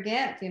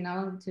forget, you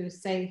know, to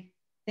say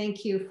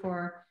thank you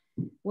for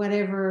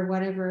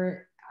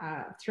whatever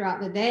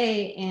throughout the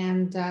day,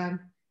 and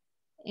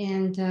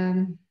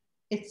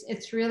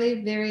it's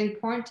really very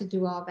important to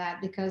do all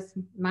that because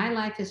my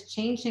life is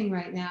changing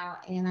right now,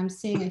 and I'm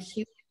seeing a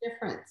huge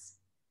difference.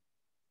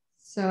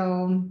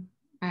 So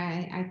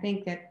I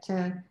think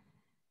that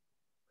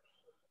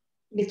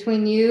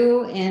between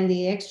you and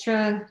the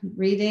extra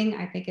reading,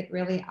 I think it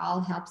really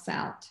all helps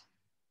out.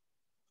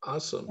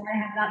 Awesome. I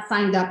have not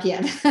signed up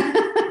yet.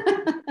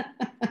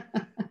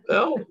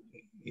 Well,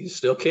 you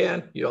still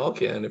can. You all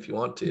can if you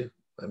want to.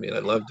 I mean,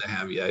 I'd love to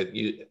have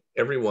you.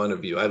 Every one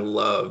of you.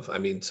 I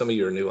mean, some of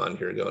you are new on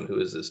here going, who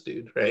is this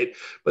dude, right?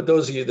 But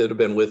those of you that have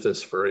been with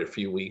us for a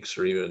few weeks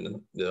or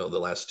even, the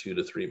last 2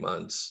 to 3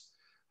 months,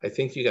 I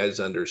think you guys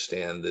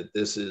understand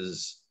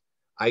that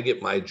I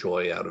get my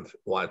joy out of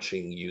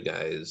watching you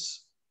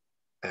guys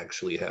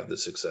actually have the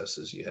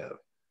successes you have.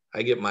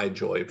 I get my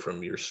joy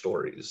from your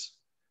stories.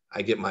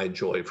 I get my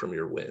joy from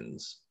your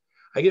wins.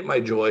 I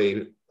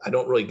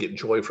don't really get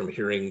joy from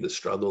hearing the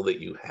struggle that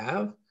you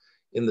have,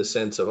 in the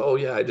sense of, oh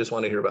yeah, I just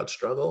want to hear about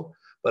struggle.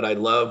 But I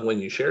love when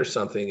you share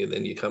something and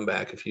then you come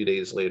back a few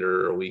days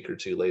later, or a week or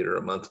two later,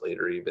 a month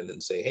later even,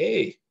 and say,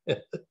 hey,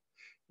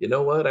 you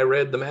know what? I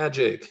read the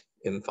magic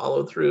and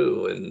followed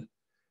through,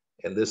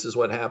 and this is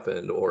what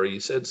happened. Or you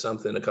said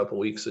something a couple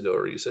weeks ago,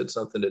 or you said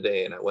something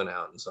today and I went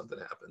out and something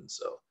happened.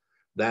 So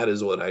that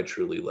is what I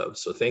truly love.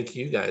 So thank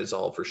you guys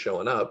all for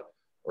showing up,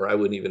 or I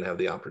wouldn't even have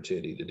the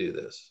opportunity to do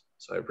this.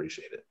 So I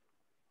appreciate it.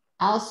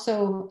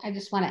 Also, I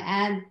just want to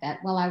add that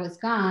while I was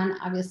gone,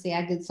 obviously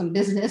I did some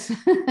business.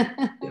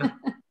 Yeah.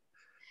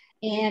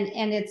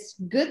 And it's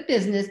good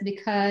business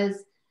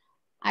because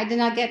I did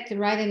not get to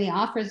write any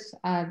offers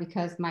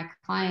because my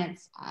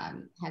clients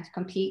had to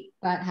compete.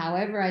 But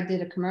however, I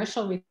did a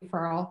commercial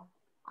referral,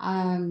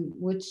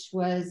 which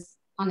was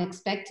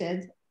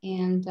unexpected.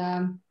 And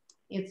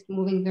it's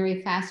moving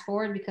very fast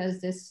forward because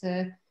this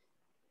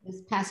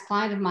past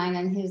client of mine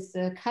and his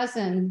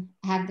cousin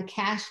have the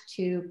cash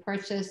to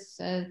purchase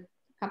a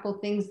couple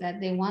of things that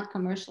they want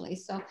commercially.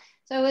 So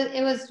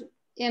it was,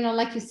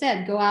 like you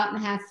said, go out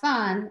and have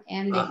fun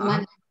and make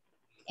money.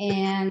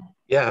 And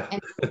yeah,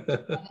 and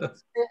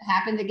it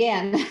happened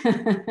again.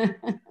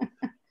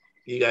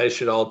 You guys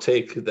should all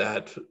take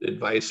that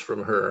advice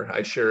from her.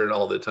 I share it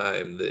all the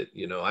time that,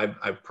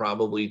 I've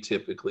probably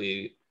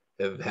typically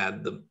have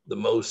had the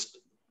most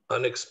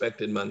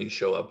unexpected money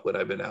show up when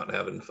I've been out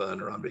having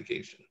fun or on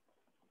vacation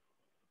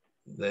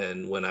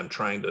than when I'm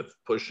trying to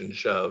push and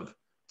shove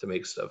to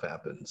make stuff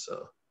happen.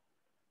 So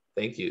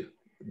thank you.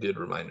 Good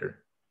reminder.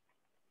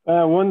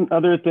 One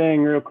other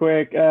thing real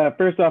quick.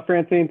 First off,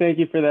 Francine, thank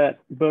you for that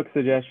book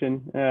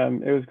suggestion.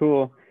 It was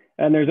cool.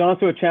 And there's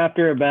also a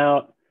chapter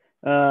about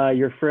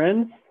your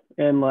friends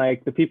and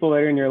like the people that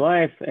are in your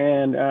life.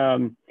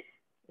 And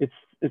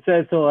it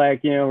says to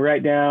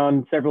write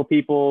down several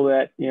people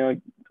that,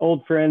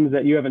 old friends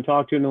that you haven't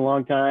talked to in a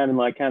long time, and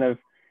like kind of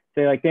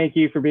say like, thank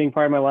you for being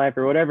part of my life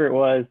or whatever it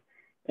was.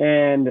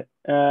 And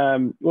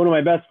one of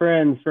my best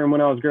friends from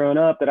when I was growing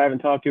up that I haven't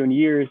talked to in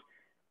years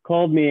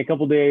called me a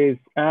couple days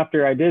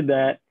after I did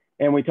that,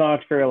 and we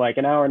talked for like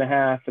an hour and a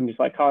half and just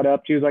like caught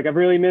up. She was like, I've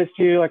really missed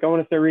you. Like, I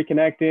want to start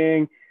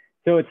reconnecting.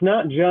 So it's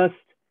not just,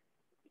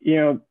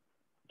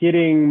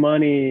 getting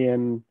money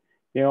and,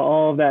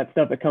 all of that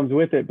stuff that comes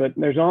with it, but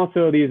there's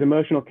also these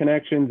emotional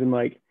connections, and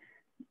like,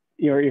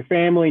 your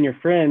family and your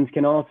friends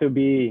can also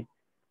be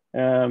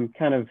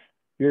kind of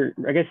your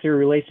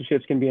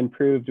relationships can be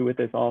improved with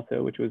this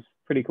also, which was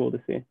pretty cool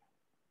to see.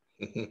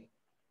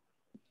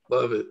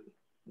 Love it.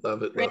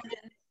 Love it. Brandon,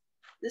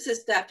 this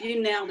is Steph.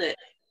 You nailed it.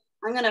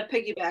 I'm going to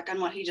piggyback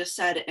on what he just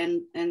said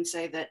and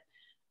say that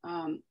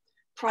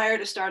prior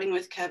to starting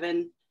with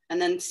Kevin,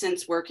 and then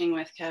since working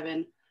with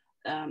Kevin,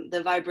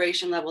 the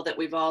vibration level that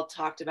we've all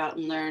talked about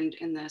and learned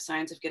in the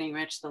Science of Getting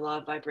Rich, the law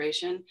of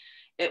vibration,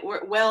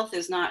 wealth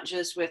is not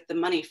just with the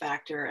money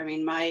factor. I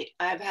mean,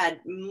 I've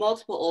had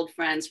multiple old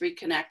friends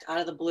reconnect out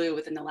of the blue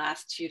within the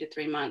last 2 to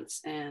 3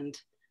 months, and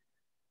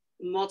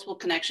multiple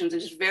connections,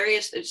 and just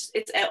various, it's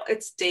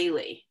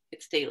daily.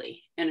 It's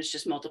daily, and it's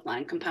just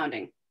multiplying,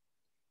 compounding.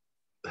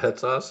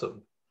 That's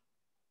awesome.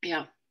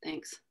 Yeah,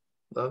 thanks.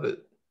 Love it.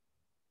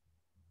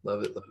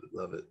 Love it, love it,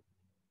 love it.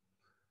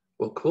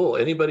 Well, cool.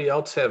 Anybody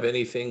else have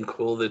anything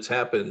cool that's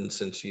happened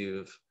since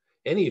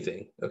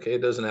anything? Okay,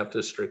 it doesn't have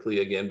to strictly,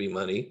 again, be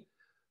money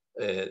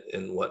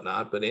and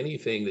whatnot, but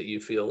anything that you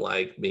feel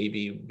like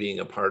maybe being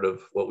a part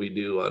of what we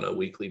do on a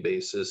weekly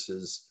basis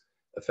has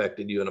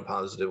affected you in a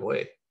positive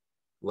way.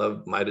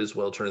 Might as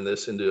well turn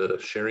this into a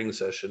sharing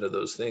session of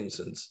those things,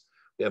 since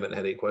we haven't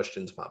had any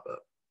questions pop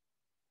up.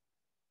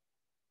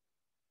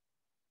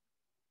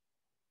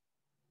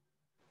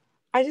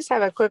 I just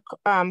have a quick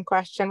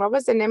question. What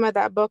was the name of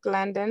that book,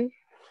 Landon?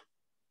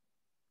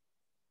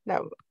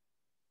 No,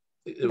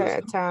 it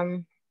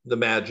was The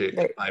Magic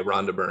by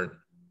Rhonda Byrne.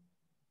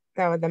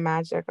 No, The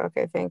Magic.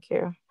 Okay, thank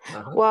you.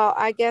 Well,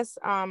 I guess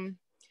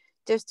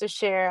just to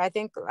share, I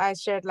think I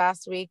shared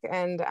last week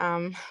and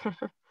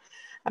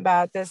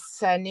about this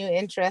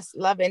new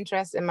love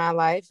interest in my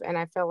life, and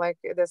I feel like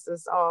this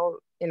is all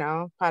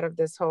part of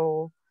this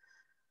whole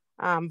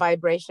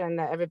vibration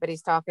that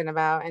everybody's talking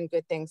about, and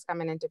good things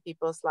coming into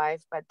people's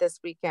life. But this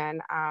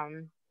weekend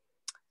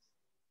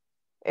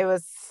it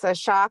was a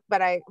shock,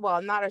 but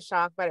not a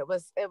shock, but it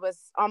was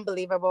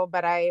unbelievable.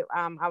 But I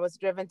was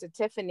driven to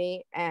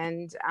Tiffany,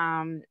 and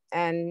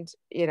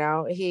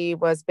he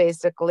was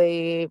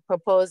basically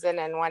proposing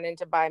and wanting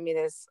to buy me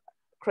this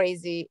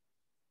crazy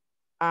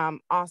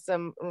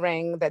awesome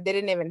ring that they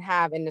didn't even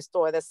have in the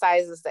store, the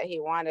sizes that he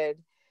wanted.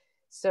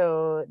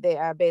 So they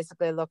are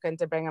basically looking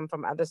to bring them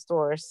from other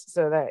stores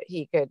so that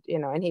he could,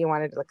 and he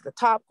wanted like the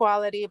top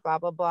quality, blah,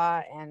 blah,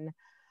 blah. And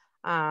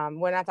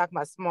we're not talking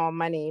about small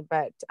money,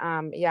 but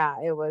yeah,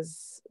 it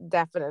was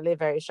definitely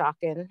very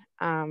shocking,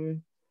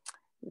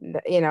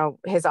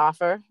 his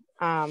offer.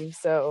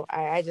 So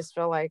I just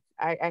feel like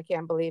I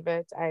can't believe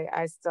it.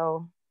 I'm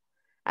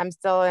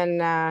still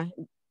in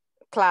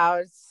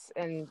clouds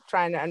and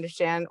trying to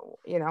understand,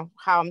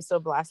 how I'm so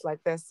blessed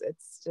like this.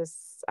 It's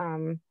just,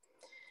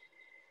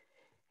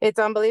 it's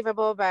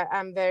unbelievable, but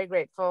I'm very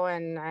grateful.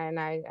 And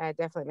I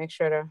definitely make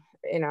sure to,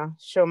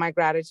 show my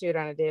gratitude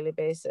on a daily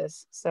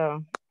basis.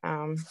 So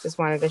just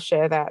wanted to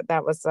share that.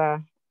 That was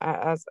a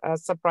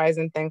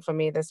surprising thing for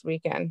me this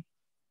weekend.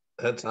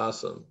 That's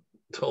awesome.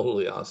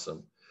 Totally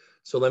awesome.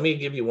 So let me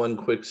give you one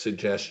quick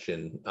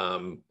suggestion.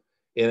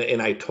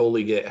 And I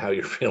totally get how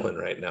you're feeling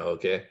right now,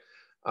 okay?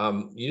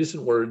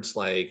 Using words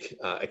like,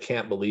 I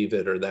can't believe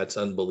it, or that's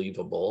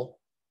unbelievable.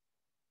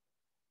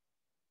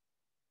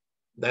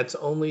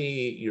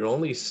 You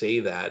only say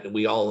that, and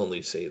we all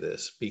only say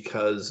this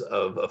because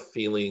of a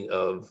feeling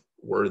of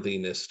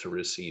worthiness to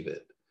receive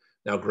it.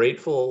 Now,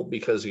 grateful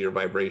because of your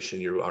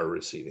vibration, you are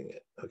receiving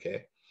it,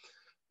 okay?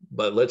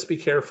 But let's be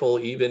careful,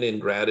 even in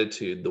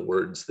gratitude, the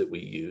words that we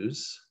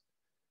use,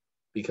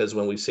 because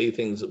when we say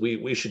things,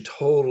 we should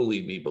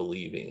totally be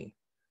believing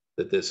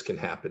that this can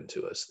happen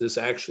to us. This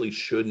actually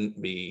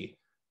shouldn't be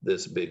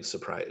this big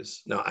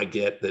surprise. Now, I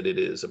get that it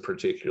is,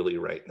 particularly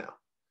right now,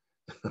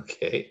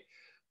 okay?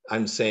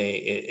 I'm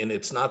saying, and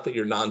it's not that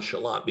you're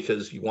nonchalant,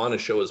 because you want to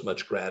show as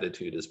much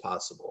gratitude as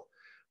possible.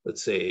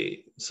 Let's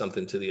say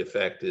something to the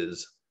effect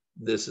is,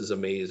 this is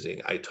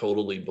amazing. I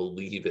totally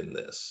believe in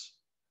this.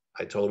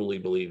 I totally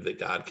believe that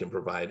God can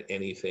provide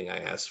anything I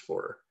ask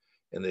for,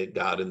 and that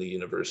God and the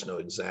universe know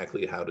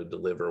exactly how to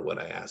deliver what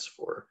I ask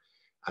for.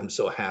 I'm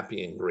so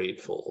happy and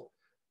grateful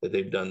that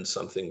they've done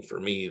something for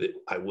me that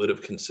I would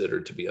have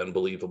considered to be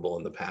unbelievable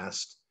in the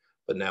past,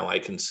 but now I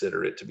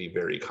consider it to be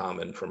very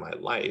common for my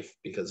life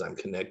because I'm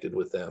connected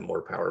with them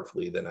more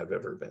powerfully than I've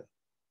ever been.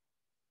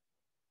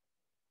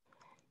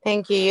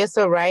 Thank you. You're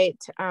so right.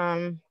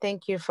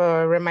 Thank you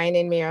for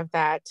reminding me of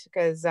that,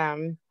 because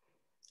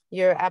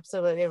you're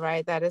absolutely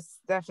right. That is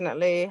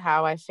definitely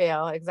how I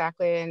feel,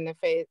 exactly in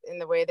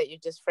the way that you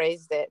just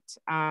phrased it.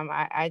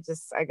 I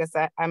guess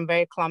I'm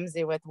very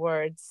clumsy with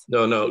words.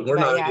 No, we're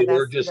not. Yeah,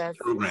 we're just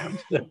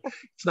programmed.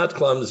 It's not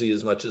clumsy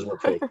as much as we're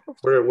programmed.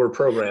 We're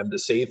programmed to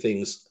say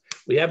things.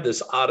 We have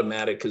this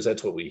automatic, because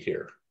that's what we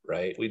hear,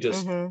 right? We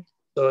just,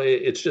 so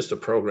it's just a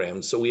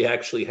program. So we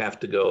actually have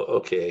to go,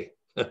 okay.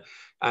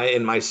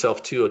 And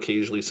myself too,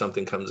 occasionally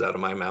something comes out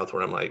of my mouth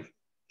where I'm like,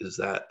 is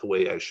that the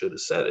way I should have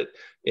said it?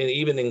 And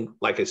even in,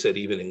 like I said,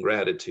 even in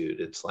gratitude,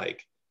 it's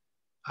like,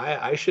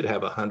 I should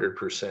have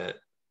 100%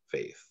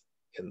 faith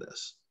in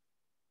this.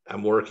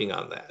 I'm working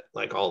on that,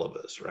 like all of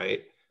us,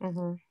 right?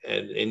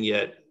 And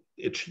yet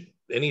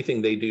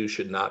anything they do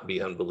should not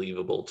be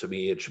unbelievable to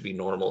me. It should be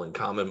normal and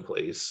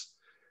commonplace,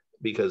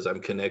 because I'm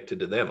connected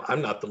to them.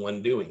 I'm not the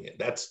one doing it.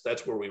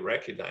 That's where we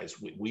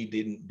recognize we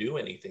didn't do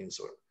anything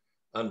so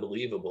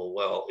unbelievable.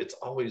 Well, it's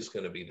always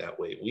going to be that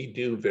way. We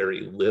do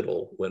very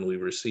little when we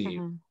receive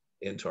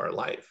into our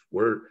life.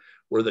 We're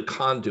the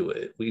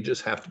conduit. We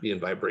just have to be in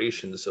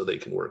vibration so they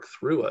can work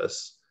through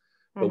us,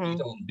 but we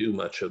don't do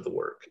much of the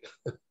work.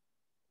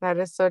 That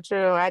is so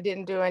true. I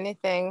didn't do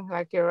anything,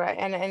 like you're right.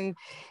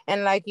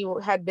 And like you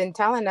had been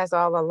telling us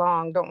all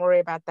along, don't worry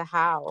about the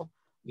how,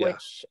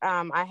 which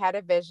I had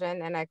a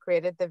vision, and I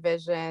created the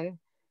vision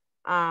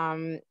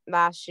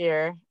last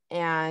year,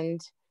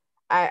 and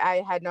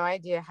I had no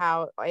idea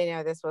how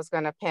this was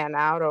going to pan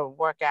out or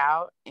work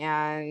out.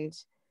 And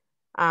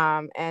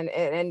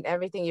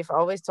everything you've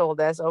always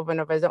told us over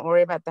and over, don't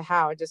worry about the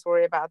how, just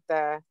worry about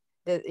the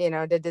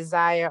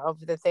desire of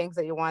the things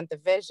that you want, the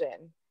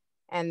vision,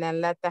 and then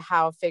let the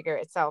how figure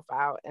itself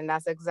out. And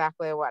that's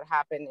exactly what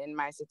happened in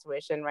my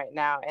situation right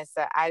now, is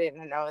that I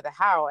didn't know the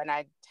how, and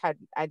I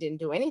didn't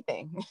do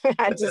anything.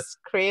 I just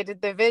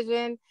created the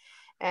vision,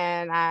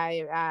 and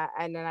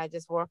then I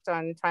just worked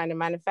on trying to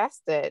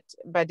manifest it,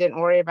 but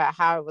didn't worry about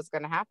how it was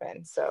going to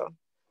happen. So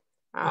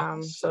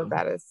Awesome. So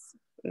that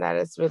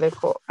is really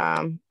cool,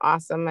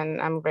 awesome,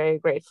 and I'm very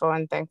grateful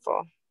and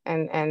thankful,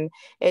 and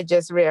it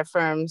just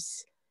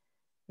reaffirms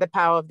the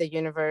power of the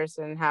universe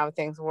and how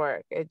things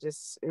work. It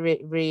just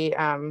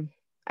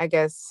I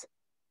guess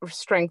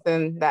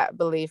strengthened that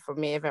belief for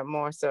me even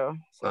more so.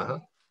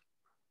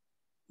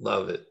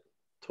 Love it.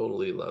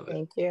 Totally love it.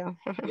 Thank you.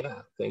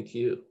 Yeah, thank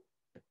you.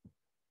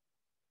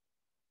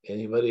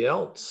 Anybody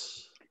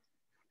else?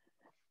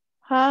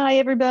 Hi,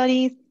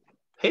 everybody.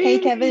 Hey,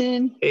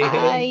 Kevin. Hey.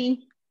 Hi.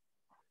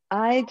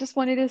 I just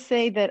wanted to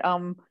say that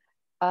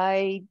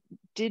I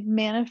did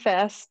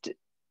manifest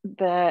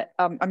that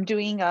I'm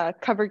doing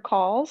covered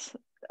calls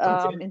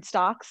in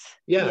stocks.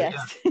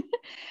 Yes.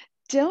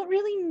 Don't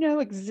really know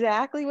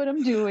exactly what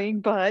I'm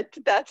doing, but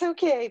that's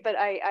okay. But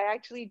I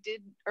actually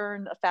did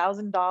earn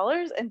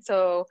 $1,000, and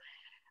so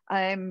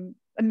I'm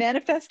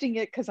manifesting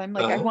it because I'm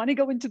like, I want to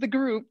go into the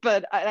group,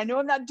 but I know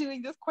I'm not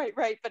doing this quite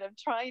right, but I'm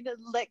trying to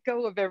let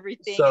go of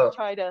everything and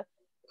try to.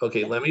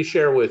 Okay, let me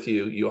share with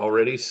you. You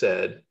already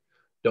said,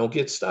 don't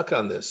get stuck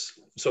on this.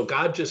 So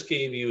God just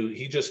gave you,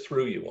 he just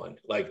threw you one.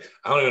 Like,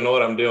 I don't even know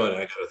what I'm doing.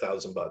 I got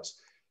 $1,000.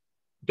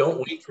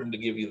 Don't wait for him to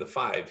give you the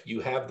 5. You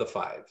have the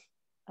 5.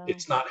 Oh.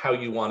 It's not how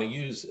you want to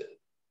use it,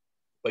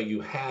 but you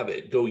have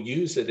it. Go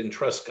use it and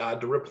trust God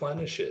to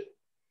replenish it.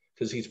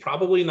 Because he's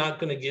probably not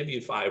going to give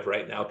you 5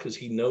 right now because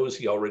he knows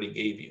he already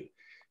gave you.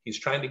 He's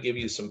trying to give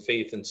you some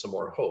faith and some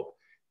more hope.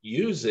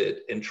 Use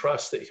it and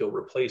trust that he'll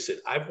replace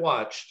it. I've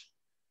watched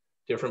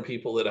different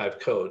people that I've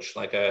coached.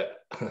 Like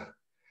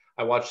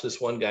I watched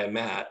this one guy,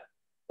 Matt,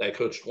 that I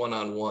coached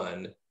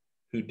one-on-one,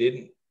 who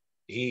didn't,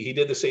 he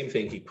did the same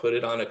thing. He put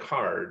it on a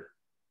card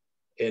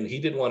and he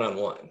did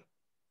one-on-one.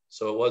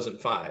 So it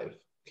wasn't 5,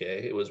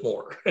 okay? It was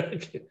more.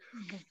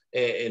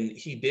 And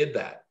he did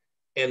that.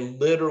 And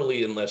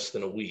literally in less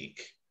than a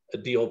week, a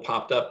deal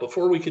popped up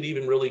before we could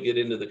even really get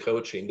into the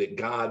coaching that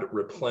God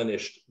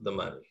replenished the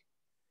money.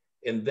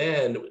 And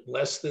then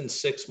less than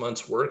 6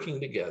 months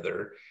working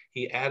together,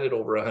 he added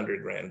over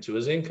 100 grand to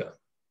his income.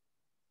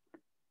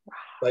 Wow.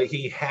 But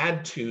he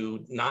had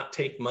to not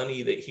take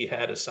money that he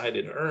had aside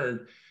and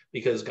earned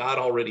because God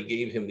already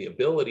gave him the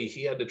ability.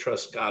 He had to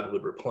trust God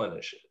would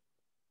replenish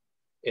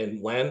it.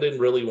 And Landon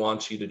really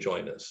wants you to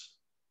join us.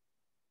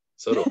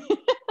 So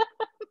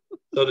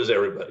does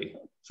everybody.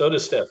 So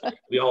does Stephanie.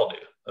 We all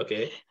do.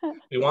 Okay.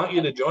 We want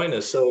you to join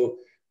us. So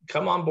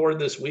come on board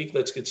this week.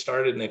 Let's get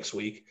started next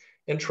week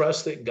and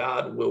trust that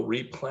God will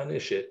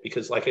replenish it.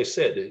 Because like I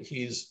said,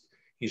 he's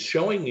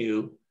showing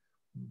you,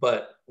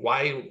 but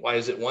why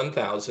is it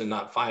 1,000,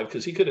 not 5?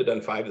 Because he could have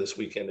done 5 this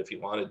weekend if he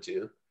wanted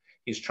to.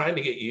 He's trying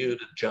to get you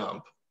to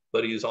jump,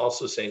 but he's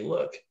also saying,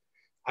 look,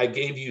 I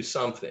gave you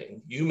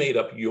something. You made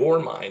up your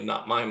mind,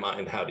 not my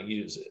mind, how to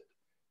use it.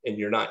 And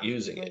you're not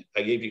using it.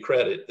 I gave you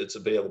credit that's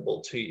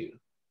available to you.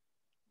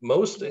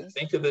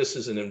 Think of this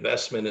as an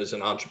investment as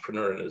an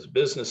entrepreneur and as a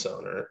business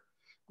owner,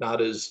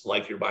 not as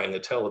like you're buying a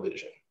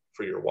television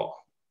for your wall.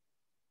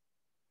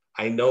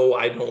 I know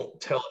I don't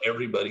tell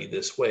everybody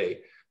this way,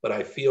 but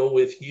I feel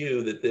with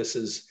you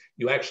that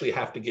you actually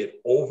have to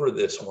get over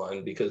this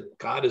one because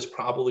God is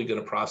probably going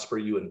to prosper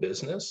you in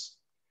business.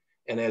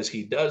 And as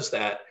he does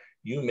that,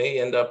 you may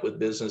end up with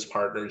business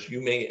partners.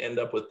 You may end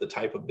up with the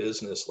type of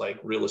business like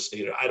real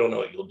estate. I don't know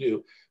what you'll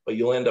do, but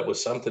you'll end up with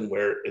something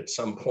where at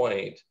some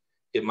point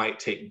it might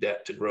take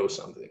debt to grow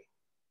something.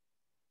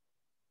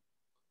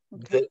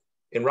 Okay.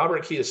 And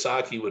Robert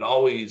Kiyosaki would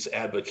always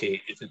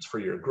advocate if it's for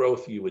your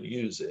growth, you would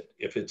use it.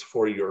 If it's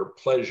for your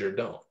pleasure,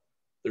 don't.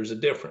 There's a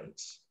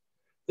difference.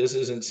 This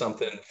isn't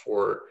something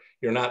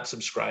you're not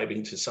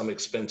subscribing to some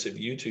expensive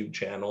YouTube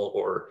channel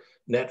or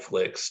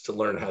Netflix to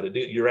learn how to do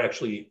it. You're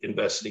actually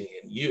investing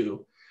in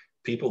you.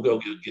 People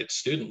go get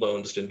student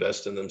loans to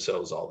invest in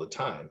themselves all the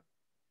time,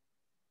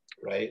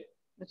 right?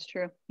 That's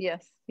true.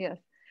 Yes.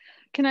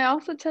 Can I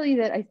also tell you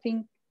that I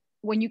think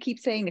when you keep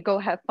saying to go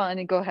have fun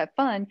and go have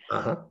fun,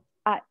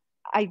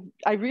 I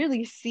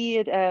really see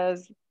it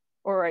as,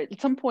 or at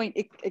some point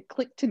it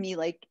clicked to me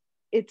like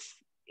it's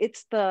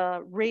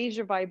the raise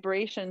your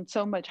vibration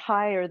so much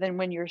higher than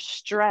when you're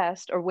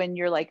stressed or when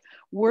you're like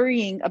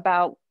worrying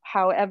about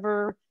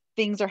however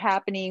things are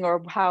happening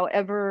or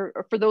however,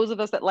 or for those of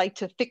us that like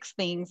to fix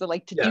things or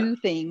like to do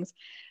things,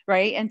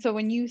 right? And so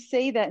when you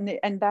say that,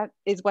 and that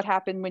is what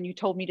happened when you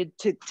told me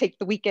to take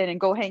the weekend and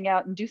go hang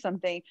out and do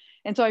something.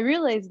 And so I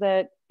realized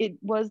that it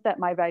was that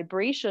my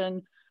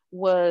vibration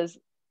was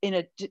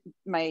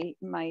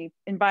my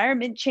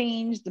environment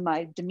changed,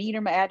 my demeanor,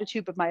 my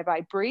attitude, but my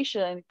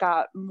vibration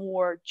got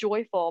more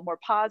joyful, more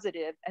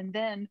positive. And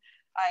then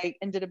I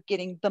ended up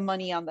getting the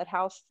money on that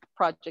house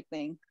project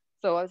thing.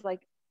 So I was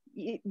like,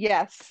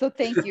 yes. So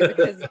thank you,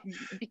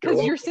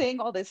 because you're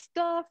saying all this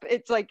stuff.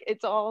 It's like,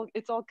 it's all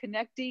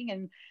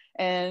connecting.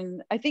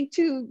 And I think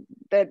too,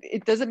 that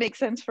it doesn't make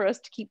sense for us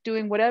to keep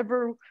doing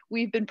whatever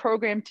we've been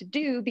programmed to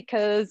do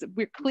because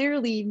we're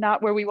clearly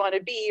not where we want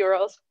to be, or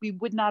else we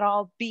would not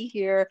all be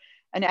here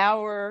an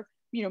hour,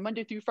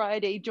 Monday through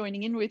Friday,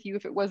 joining in with you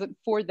if it wasn't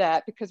for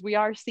that, because we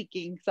are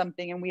seeking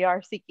something and we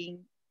are seeking,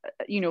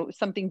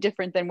 something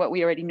different than what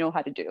we already know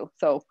how to do.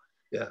 So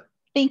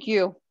thank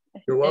you.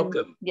 You're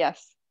welcome. And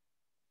yes.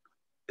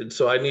 And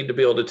so I need to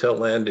be able to tell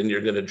Landon you're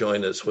going to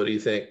join us. What do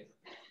you think?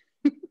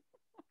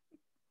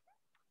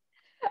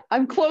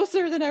 I'm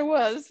closer than I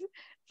was.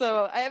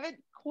 So I haven't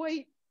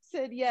quite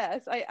said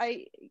yes.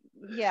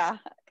 Yeah.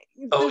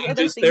 Oh,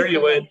 there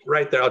you went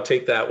right there. I'll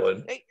take that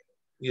one.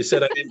 You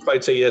said I didn't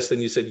quite say yes.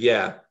 Then you said,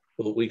 yeah,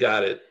 well, we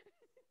got it.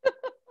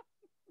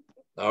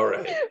 All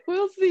right.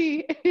 We'll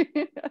see.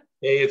 Hey,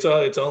 it's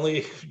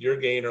only your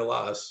gain or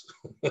loss.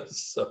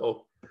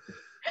 So.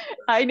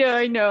 I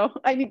know.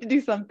 I need to do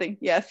something.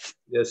 Yes.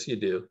 Yes, you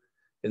do.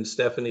 And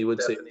Stephanie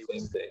would say the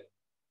same thing.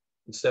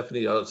 And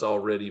Stephanie has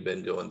already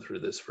been going through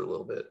this for a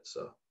little bit.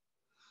 So,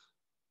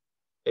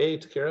 hey,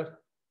 Takara.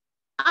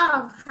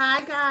 Oh,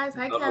 hi guys.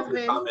 Hi,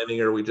 Kevin.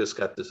 Commenting, or we just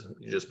got this.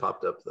 You just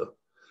popped up though.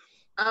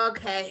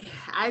 Okay,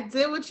 I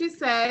did what you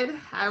said.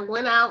 I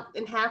went out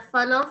and had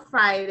fun on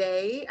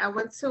Friday. I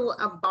went to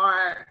a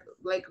bar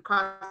like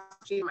across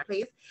the street from my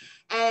place,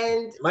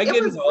 and Am I it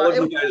getting was all of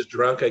you it, guys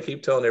drunk? I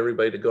keep telling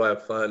everybody to go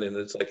have fun, and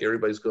it's like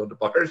everybody's going to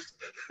bars.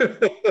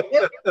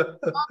 it,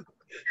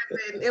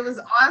 it was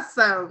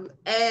awesome.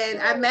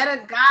 And I met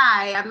a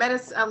guy. I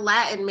met a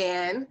Latin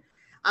man.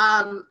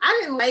 I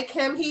didn't like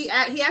him. He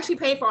actually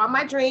paid for all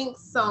my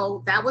drinks,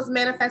 so that was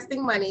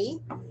manifesting money.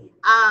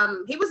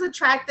 He was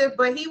attractive,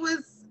 but he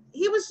was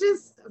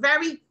just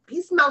very.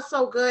 He smelled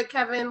so good,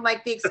 Kevin.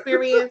 Like the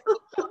experience.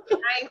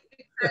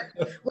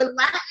 When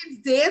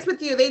Latins dance with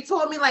you, they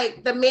told me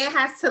like the man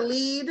has to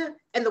lead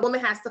and the woman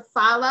has to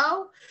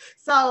follow.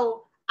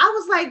 So I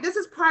was like, this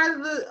is part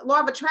of the law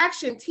of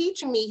attraction,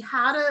 teaching me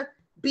how to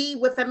be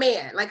with a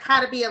man, like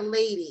how to be a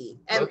lady.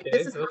 And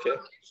this is how it should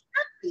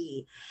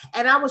be.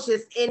 And I was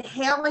just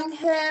inhaling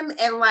him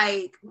and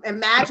like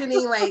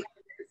imagining like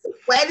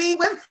sweating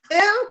with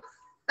him.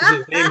 Is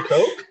his name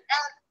Coke?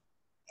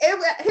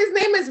 His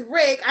name is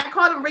Rick. I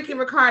called him Ricky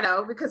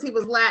Ricardo because he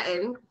was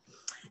Latin.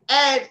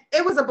 And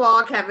it was a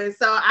ball, Kevin.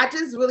 So I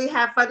just really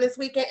had fun this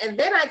weekend. And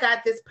then I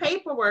got this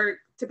paperwork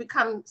to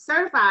become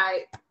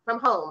certified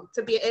from home,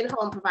 to be an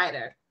in-home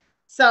provider.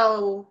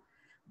 So,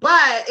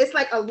 but it's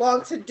like a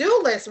long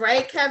to-do list,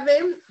 right,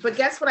 Kevin? But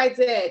guess what I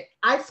did?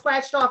 I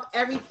scratched off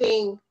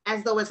everything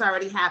as though it's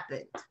already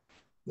happened.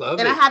 I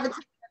haven't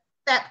taken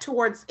a step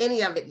towards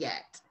any of it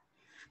yet.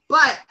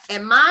 But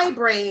in my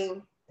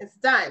brain, it's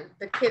done.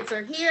 The kids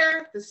are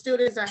here. The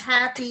students are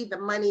happy. The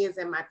money is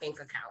in my bank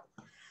account.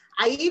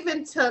 I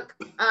even took,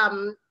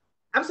 I'm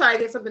sorry, I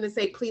get something to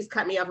say. Please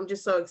cut me off. I'm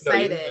just so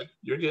excited. No,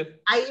 you're good.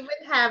 I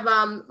even have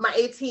my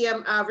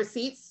ATM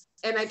receipts,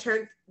 and I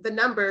turned the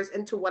numbers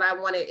into what I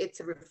wanted it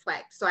to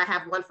reflect. So I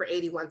have one for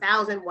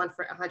 81,000, one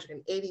for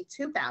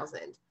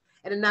 182,000,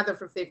 and another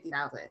for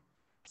 50,000.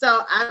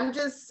 So I'm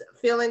just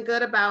feeling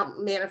good about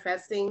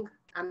manifesting.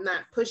 I'm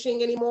not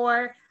pushing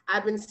anymore.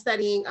 I've been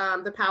studying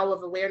the power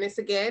of awareness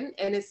again,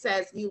 and it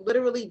says you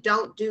literally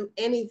don't do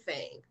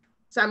anything.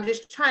 So I'm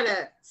just trying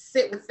to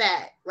sit with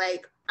that.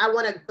 Like, I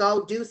want to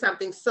go do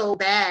something so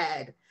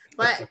bad,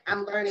 but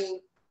I'm learning,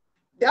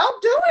 don't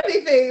do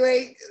anything.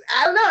 Like,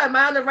 I don't know, am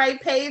I on the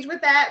right page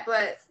with that?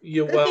 But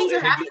things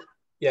are happening.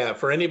 Yeah,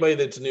 for anybody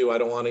that's new, I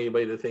don't want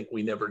anybody to think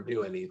we never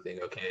do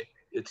anything, okay?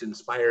 It's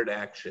inspired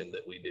action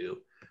that we do.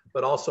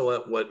 But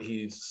also what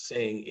he's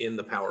saying in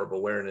the power of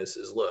awareness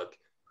is, look,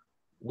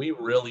 we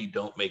really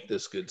don't make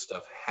this good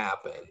stuff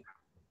happen.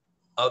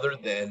 Other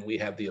than we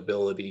have the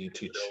ability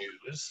to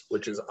choose,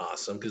 which is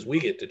awesome because we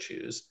get to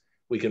choose.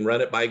 We can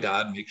run it by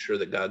God, make sure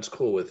that God's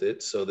cool with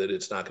it so that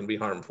it's not going to be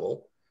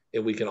harmful.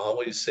 And we can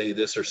always say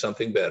this or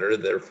something better.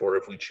 Therefore,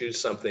 if we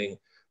choose something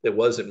that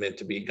wasn't meant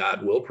to be,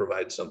 God will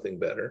provide something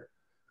better.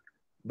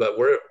 But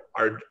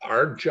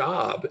our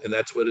job, and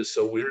that's what is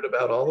so weird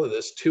about all of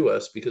this to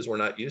us because we're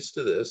not used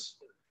to this,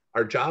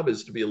 our job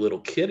is to be a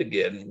little kid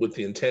again with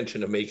the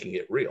intention of making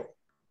it real.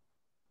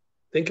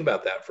 Think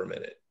about that for a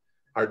minute.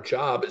 Our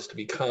job is to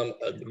become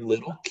a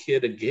little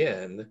kid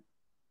again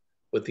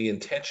with the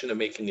intention of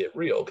making it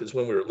real. Because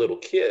when we were little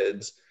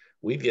kids,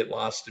 we'd get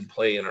lost in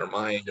play in our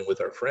mind and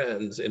with our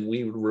friends, and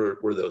we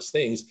were those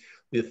things.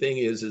 The thing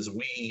is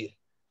we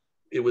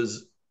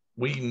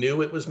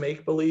knew it was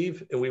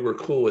make-believe, and we were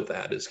cool with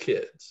that as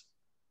kids.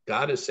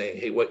 God is saying,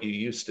 hey, what you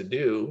used to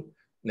do,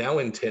 now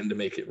intend to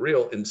make it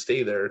real and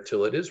stay there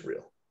till it is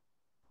real.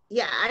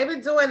 Yeah, I've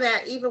been doing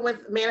that even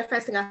with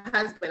manifesting a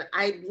husband.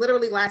 I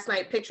literally last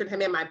night pictured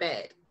him in my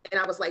bed,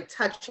 and I was like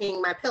touching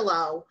my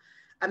pillow,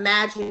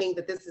 imagining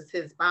that this is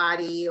his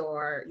body,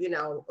 or, you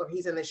know, or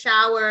he's in the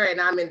shower and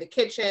I'm in the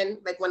kitchen.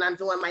 Like when I'm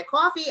doing my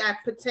coffee, I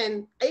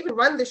even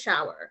run the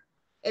shower,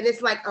 and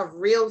it's like a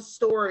real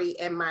story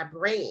in my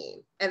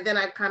brain. And then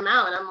I come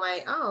out and I'm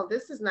like, oh,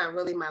 this is not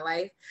really my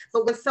life.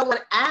 But when someone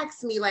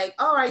asks me like,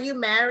 oh, are you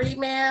married,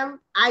 ma'am?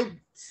 I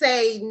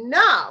say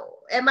no.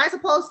 Am I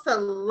supposed to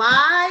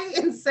lie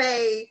and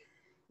say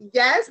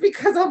yes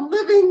because I'm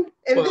living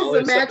in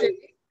this imagination?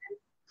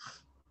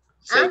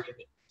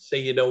 Say,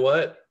 you know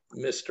what?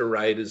 Mr.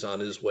 Right is on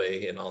his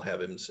way and I'll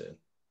have him soon.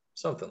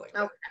 Something like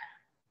that.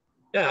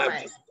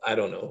 Yeah, I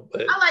don't know.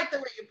 But I like the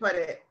way you put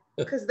it,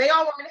 because they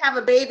all want me to have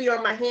a baby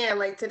on my hand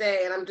like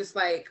today. And I'm just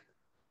like,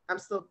 I'm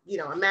still, you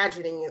know,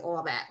 imagining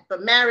all that.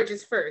 But marriage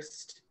is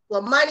first.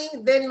 Well, money,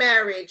 then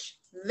marriage,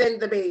 then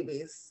the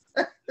babies.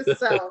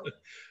 So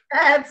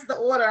that's the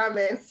order I'm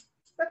in.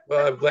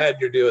 Well, I'm glad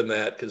you're doing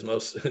that,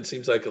 because it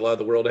seems like a lot of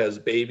the world has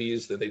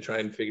babies, then they try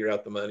and figure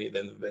out the money,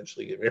 then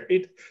eventually get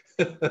married.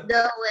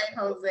 No way,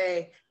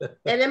 Jose.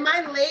 And am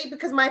I late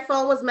because my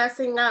phone was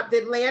messing up?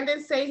 Did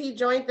Landon say he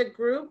joined the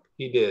group?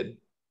 He did.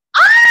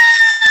 Oh,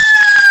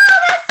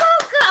 that's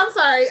so good. I'm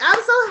sorry.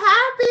 I'm so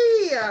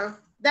happy.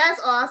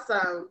 That's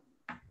awesome.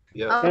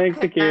 Yeah. Okay.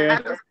 Thanks,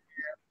 Akira.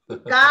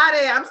 Got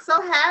it. I'm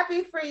so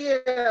happy for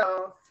you.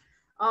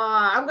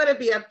 I'm going to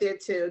be up there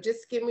too.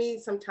 Just give me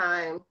some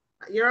time.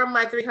 You're on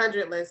my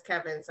 300 list,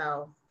 Kevin,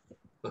 so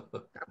I'm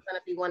going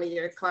to be one of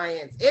your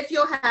clients if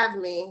you'll have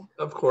me.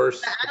 Of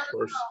course. I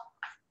don't know.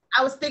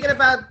 I was thinking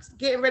about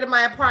getting rid of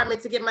my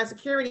apartment to get my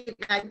security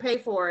back and pay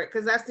for it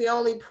because that's the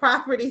only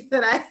property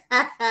that I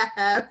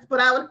have.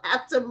 But I would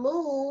have to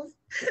move.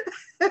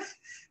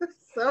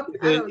 So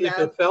if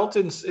it felt,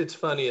 it's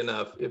funny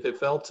enough. If it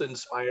felt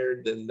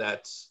inspired, then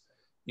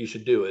you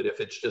should do it. If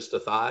it's just a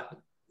thought,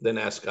 then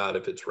ask God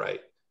if it's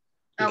right.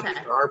 Because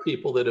there are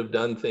people that have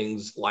done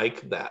things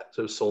like that,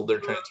 so sold their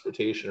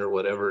transportation or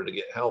whatever to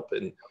get help.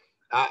 And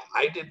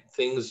I did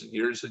things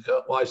years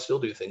ago. Well, I still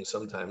do things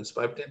sometimes,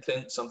 but I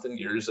did something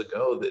years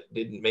ago that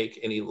didn't make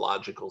any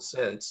logical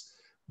sense,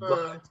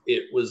 but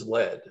it was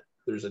led.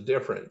 There's a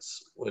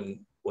difference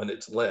when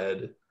it's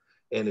led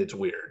and it's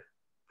weird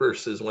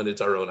versus when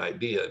it's our own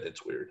idea and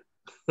it's weird.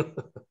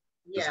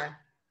 Yeah.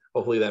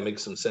 Hopefully that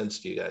makes some sense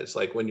to you guys.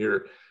 Like when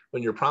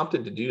you're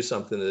prompted to do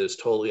something that is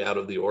totally out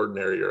of the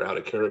ordinary or out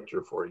of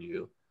character for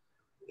you,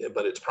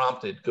 but it's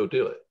prompted, go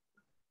do it.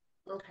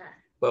 Okay.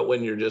 But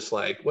when you're just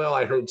like, well,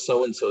 I heard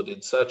so-and-so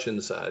did such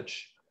and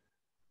such,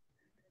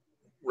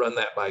 run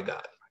that by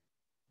God.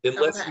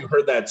 Unless you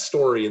heard that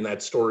story and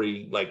that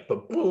story like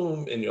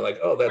boom, and you're like,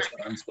 oh, that's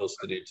what I'm supposed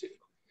to do too.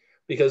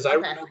 Because I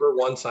remember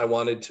once I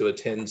wanted to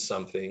attend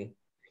something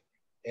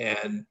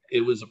and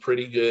it was a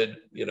pretty good,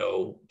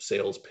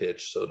 sales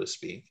pitch, so to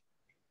speak.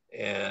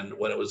 And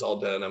when it was all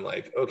done, I'm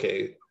like,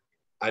 okay,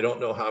 I don't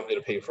know how I'm going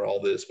to pay for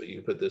all this, but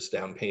you put this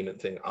down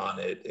payment thing on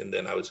it. And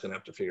then I was going to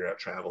have to figure out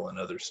travel and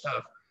other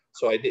stuff.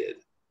 So I did.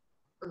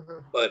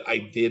 But I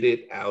did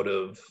it out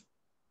of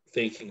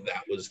thinking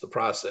that was the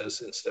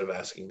process instead of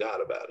asking God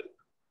about it.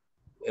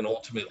 And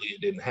ultimately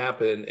it didn't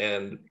happen.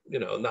 And,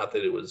 not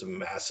that it was a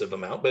massive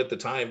amount, but at the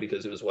time,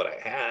 because it was what I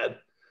had,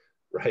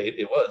 right,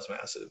 it was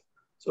massive.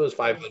 So it was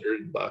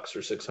 $500 or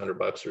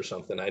 $600 or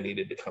something. I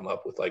needed to come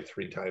up with like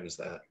 3 times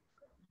that,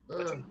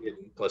 which I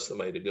didn't, plus the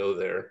money to go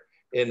there.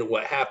 And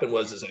what happened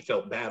was I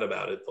felt bad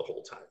about it the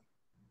whole time.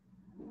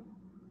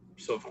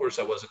 So of course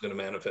I wasn't going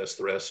to manifest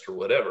the rest or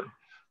whatever,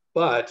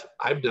 but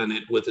I've done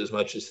it with as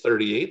much as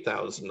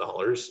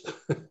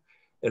 $38,000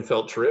 and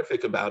felt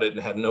terrific about it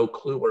and had no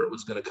clue where it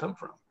was going to come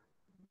from.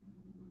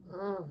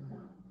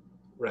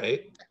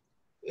 Right.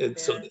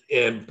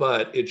 And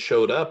but it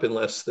showed up in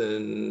less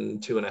than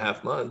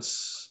 2.5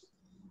 months.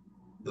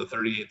 The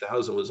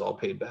 38,000 was all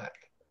paid back.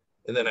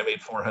 And then I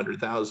made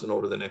 400,000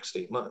 over the next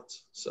 8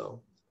 months.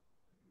 So.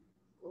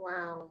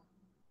 Wow.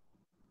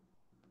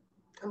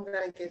 I'm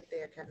going to get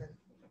there, Kevin.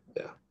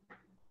 Yeah.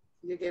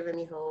 You're giving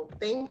me hope.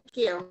 Thank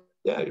you.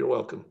 Yeah, you're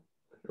welcome.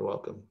 You're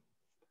welcome.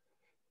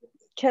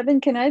 Kevin,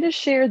 can I just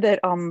share that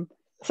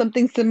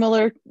something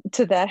similar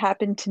to that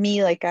happened to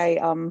me? Like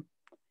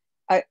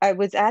I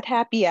was at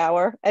happy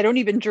hour. I don't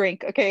even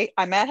drink, okay?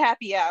 I'm at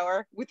happy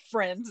hour with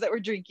friends that were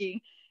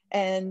drinking,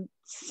 and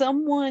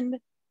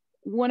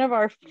one of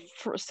our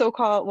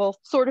so-called, well,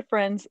 sort of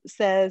friends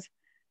says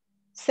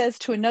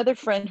to another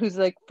friend who's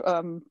like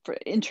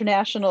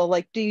international,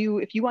 like,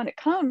 if you want to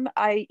come,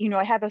 I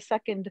have a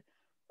second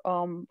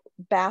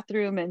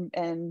bathroom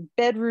and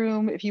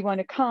bedroom. If you want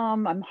to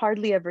come, I'm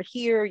hardly ever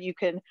here. You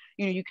can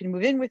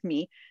move in with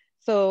me.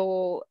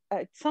 So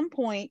at some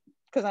point,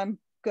 because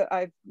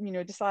I've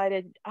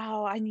decided,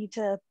 I need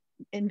to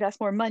invest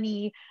more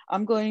money.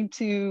 I'm going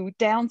to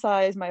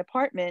downsize my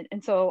apartment.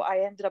 And so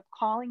I ended up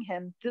calling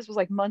him. This was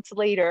like months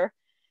later.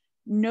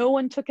 No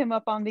one took him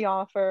up on the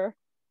offer.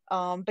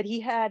 But he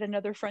had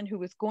another friend who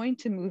was going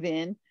to move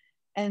in.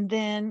 And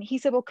then he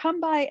said, well, come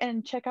by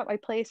and check out my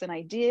place. And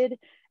I did.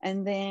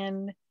 And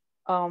then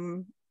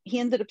he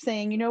ended up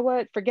saying, you know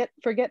what, forget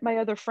my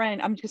other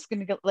friend. I'm just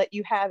going to let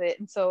you have it.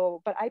 And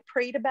so, but I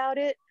prayed about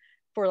it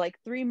for like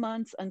 3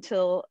 months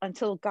until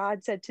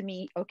God said to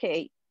me,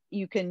 okay,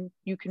 you can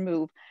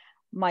move.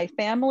 My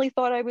family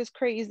thought I was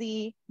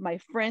crazy. My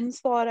friends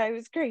thought I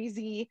was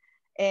crazy.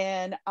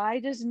 And I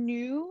just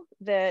knew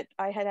that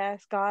I had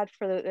asked God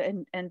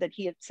and that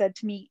he had said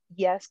to me,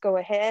 yes, go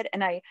ahead.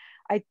 And I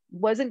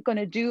wasn't going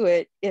to do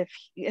it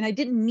and I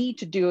didn't need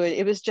to do it.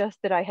 It was just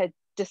that I had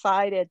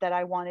decided that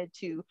I wanted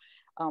to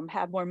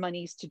have more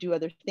monies to do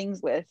other things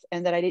with,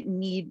 and that I didn't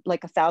need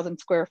like 1,000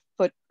 square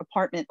foot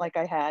apartment like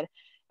I had.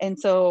 And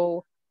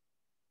so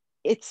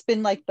it's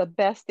been like the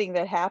best thing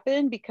that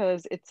happened,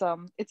 because it's a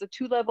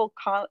 2-level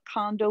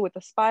condo with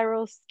a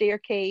spiral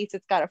staircase.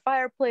 It's got a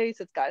fireplace.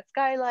 It's got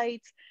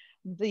skylights.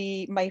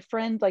 My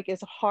friend like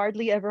is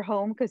hardly ever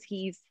home because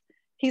he's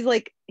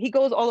like, he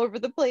goes all over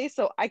the place.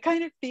 So I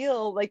kind of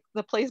feel like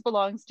the place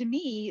belongs to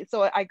me.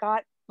 So I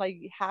got like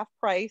half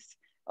price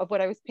of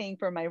what I was paying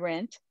for my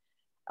rent.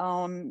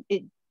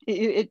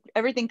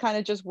 Everything kind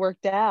of just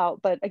worked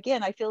out. But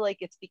again, I feel like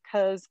it's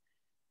because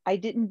I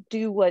didn't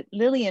do what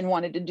Lillian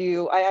wanted to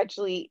do. I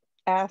actually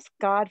asked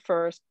God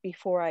first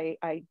before I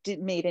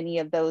made any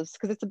of those,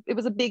 because it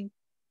was a big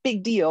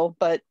deal.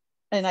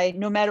 And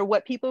no matter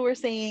what people were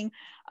saying,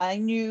 I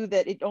knew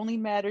that it only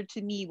mattered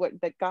to me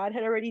that God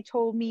had already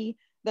told me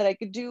that I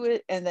could do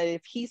it, and that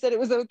if he said it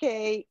was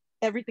okay,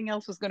 everything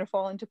else was going to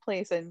fall into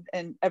place,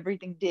 and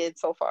everything did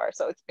so far.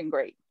 So it's been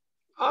great.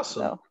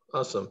 Awesome.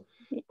 Awesome.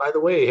 By the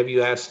way, have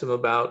you asked him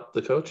about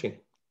the coaching?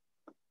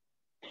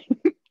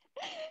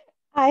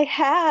 I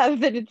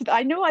have, and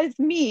I know it's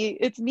me.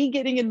 It's me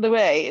getting in the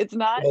way. It's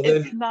not. Well,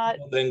 it's not.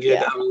 well, then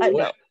get Yeah, out of I the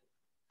way.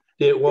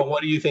 know. Well,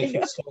 what do you think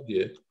he's told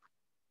you?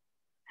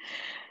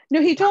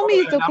 No, he told me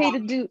it's okay to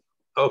do.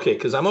 Okay,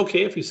 because I'm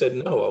okay if you said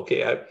no.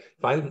 Okay, I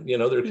find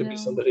there could be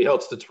somebody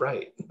else that's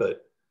right,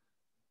 but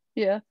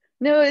yeah,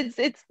 no,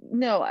 it's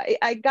no.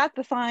 I got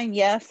the sign,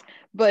 yes,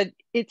 but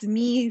it's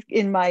me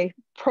in my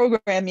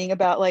programming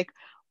about like,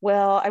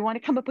 well, I want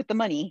to come up with the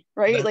money,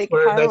 right? Like,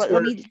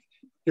 let me.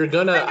 You're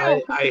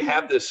gonna. I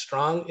have this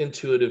strong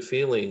intuitive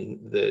feeling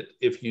that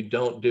if you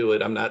don't do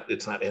it,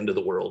 it's not end of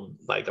the world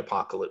like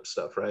apocalypse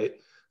stuff, right?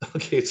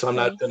 Okay, so I'm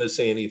not gonna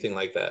say anything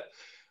like that.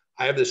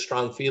 I have this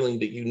strong feeling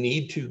that you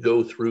need to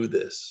go through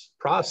this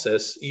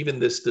process, even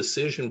this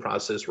decision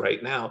process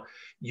right now.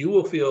 You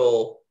will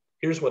feel,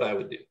 here's what I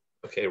would do.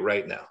 Okay,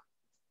 right now.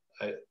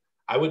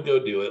 I would go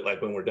do it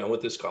like when we're done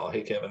with this call.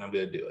 Hey, Kevin, I'm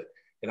going to do it.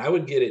 And I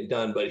would get it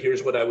done, but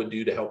here's what I would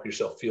do to help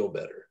yourself feel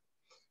better.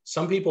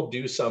 Some people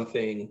do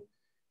something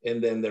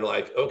and then they're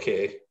like,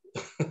 okay,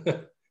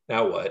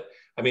 now what?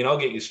 I mean, I'll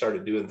get you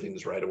started doing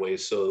things right away.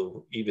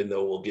 So even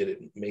though we'll get it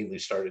mainly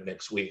started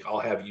next week, I'll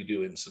have you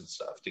doing some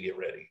stuff to get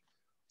ready.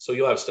 So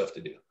you'll have stuff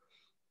to do.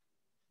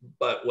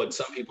 But what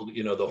some people,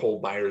 the whole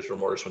buyer's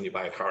remorse when you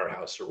buy a car,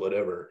 house, or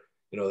whatever,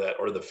 that,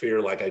 or the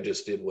fear, like I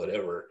just did,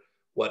 whatever.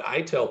 What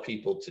I tell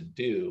people to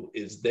do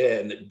is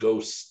then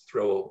go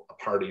throw a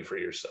party for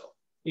yourself,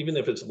 even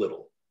if it's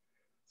little.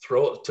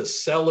 Throw it to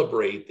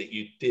celebrate that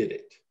you did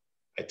it.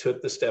 I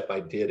took the step, I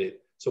did it.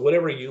 So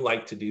whatever you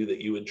like to do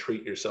that you would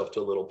treat yourself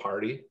to a little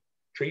party,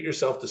 treat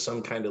yourself to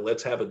some kind of,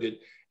 let's have a good,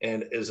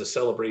 and as a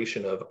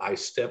celebration of, I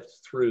stepped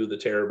through the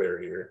terror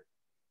barrier,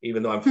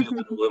 even though I'm feeling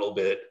a little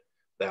bit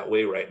that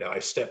way right now. I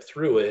stepped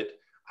through it,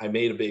 I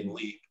made a big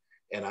leap,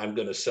 and I'm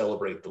going to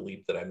celebrate the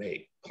leap that I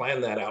made. Plan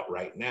that out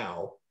right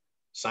now,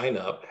 sign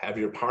up, have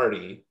your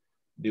party,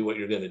 do what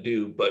you're going to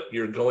do, but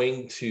you're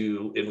going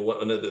to, in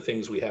one of the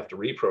things we have to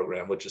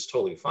reprogram, which is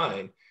totally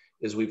fine,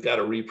 is we've got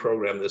to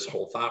reprogram this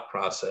whole thought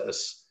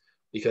process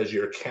because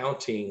you're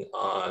counting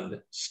on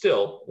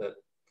still,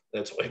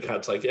 that's why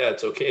God's like, yeah,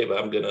 it's okay, but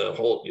I'm going to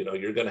hold,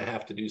 you're going to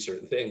have to do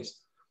certain things.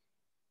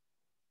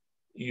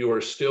 You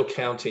are still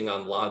counting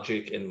on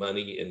logic and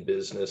money and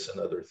business and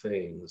other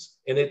things.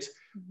 And it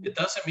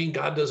doesn't mean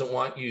God doesn't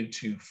want you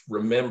to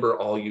remember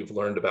all you've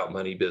learned about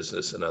money,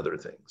 business, and other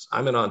things.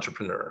 I'm an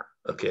entrepreneur,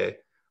 okay?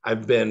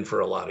 I've been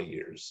for a lot of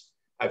years.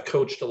 I've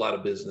coached a lot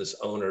of business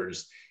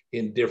owners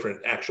in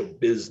different actual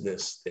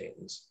business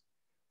things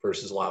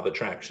versus law of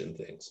attraction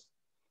things.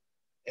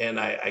 And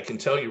I can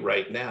tell you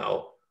right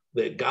now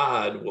that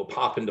God will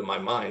pop into my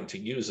mind to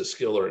use a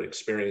skill or an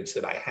experience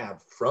that I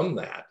have from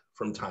that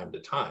from time to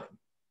time.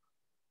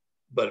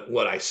 But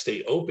what I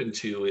stay open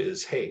to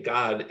is, hey,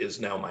 God is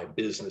now my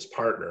business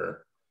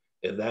partner,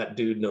 and that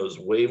dude knows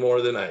way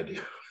more than I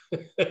do.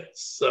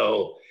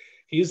 So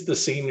he's the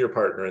senior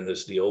partner in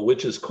this deal,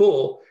 which is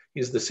cool.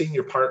 He's the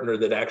senior partner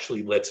that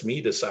actually lets me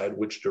decide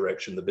which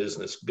direction the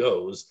business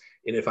goes.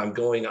 And if I'm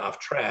going off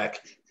track,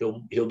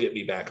 he'll get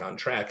me back on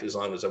track as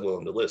long as I'm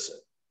willing to listen.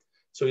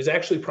 So he's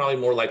actually probably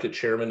more like a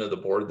chairman of the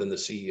board than the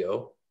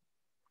CEO.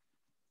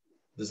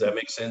 Does that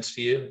make sense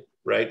to you?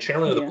 Right?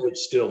 Chairman of the board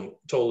is still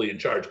totally in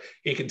charge.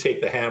 He can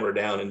take the hammer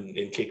down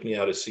and kick me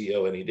out as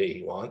CEO any day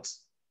he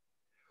wants.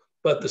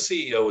 But the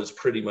CEO is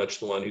pretty much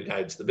the one who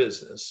guides the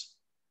business.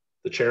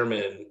 The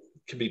chairman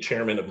can be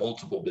chairman of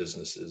multiple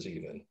businesses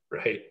even,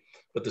 right?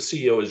 But the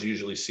CEO is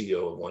usually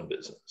CEO of one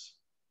business.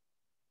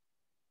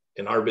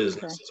 And our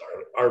business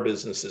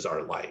is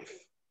our life.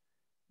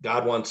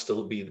 God wants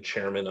to be the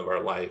chairman of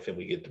our life and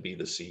we get to be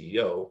the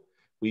CEO.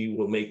 We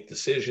will make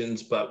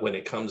decisions, but when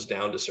it comes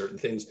down to certain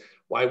things,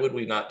 why would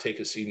we not take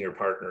a senior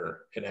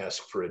partner and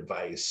ask for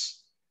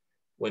advice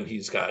when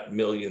he's got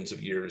millions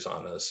of years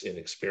on us in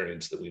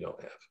experience that we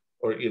don't have?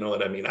 Or, you know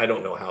what I mean? I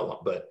don't know how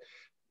long, but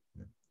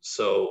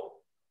so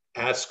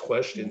ask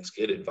questions,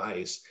 get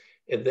advice.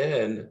 And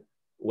then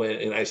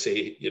when I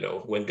say,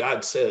 when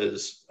God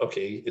says,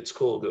 okay, it's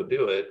cool, go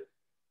do it,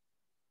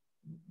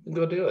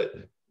 go do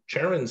it.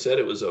 Chairman said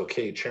it was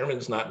okay.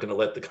 Chairman's not going to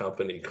let the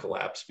company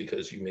collapse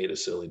because you made a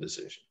silly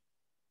decision.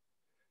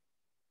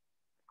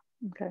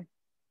 Okay.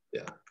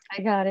 Yeah.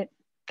 I got it.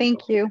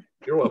 Thank you.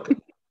 You're welcome.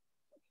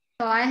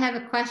 So I have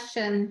a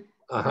question.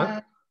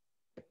 Can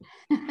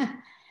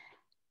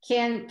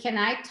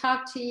I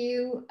talk to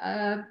you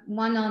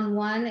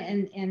one-on-one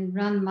and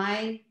run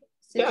my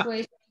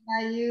situation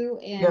by you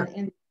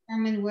and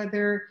determine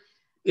whether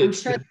I'm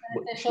sure it's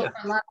beneficial for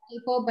a lot of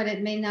people, but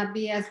it may not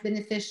be as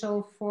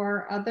beneficial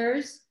for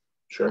others.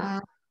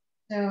 Sure.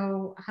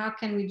 So how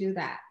can we do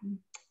that?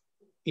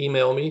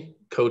 Email me,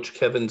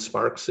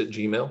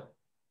 coachkevinsparks@gmail.com.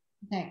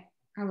 Okay,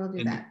 I will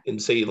do that.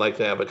 And say you'd like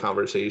to have a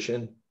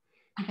conversation.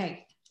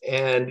 Okay.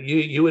 And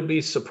you would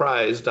be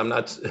surprised. I'm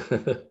not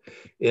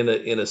in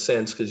a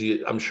sense, because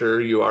I'm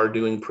sure you are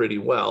doing pretty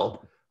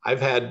well.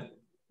 I've had,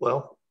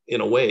 well,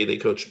 in a way, they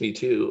coached me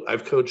too.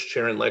 I've coached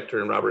Sharon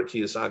Lechter and Robert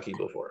Kiyosaki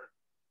before.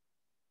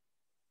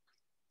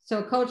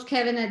 So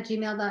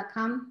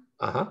coachkevin@gmail.com.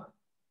 Uh-huh.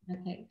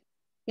 Okay.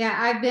 Yeah,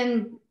 I've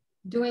been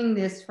doing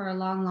this for a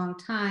long, long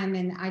time,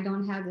 and I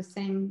don't have the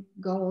same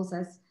goals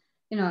as,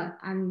 you know,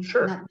 I'm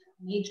Sure. not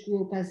an age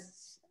group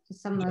as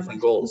some of the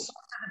goals.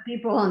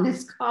 people on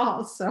this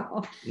call.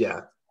 So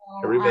yeah,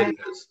 so everybody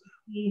does.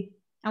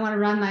 I want to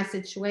run my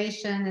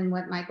situation and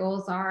what my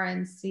goals are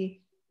and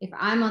see if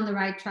I'm on the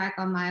right track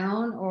on my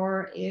own,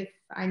 or if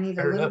I need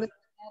a little bit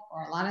of help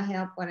or a lot of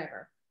help,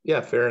 whatever. Yeah,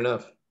 fair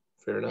enough.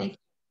 Fair enough.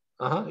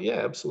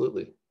 Yeah,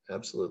 absolutely.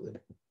 Absolutely.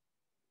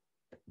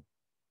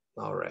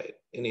 All right.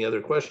 Any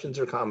other questions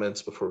or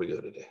comments before we go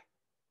today?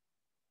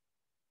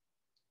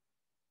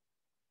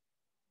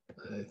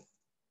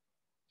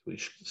 We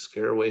should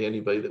scare away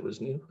anybody that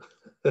was new.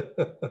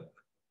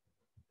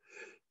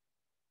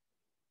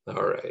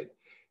 All right.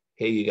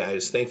 Hey, you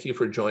guys, thank you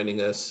for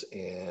joining us,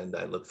 and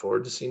I look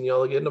forward to seeing you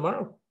all again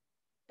tomorrow.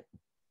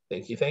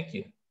 Thank you. Thank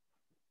you.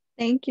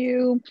 Thank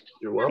you.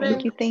 You're welcome.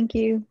 Thank you. Thank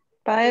you.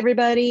 Bye,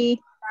 everybody.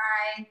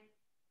 Bye.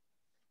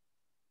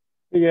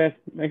 Hey guys,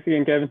 thanks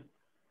again, Kevin.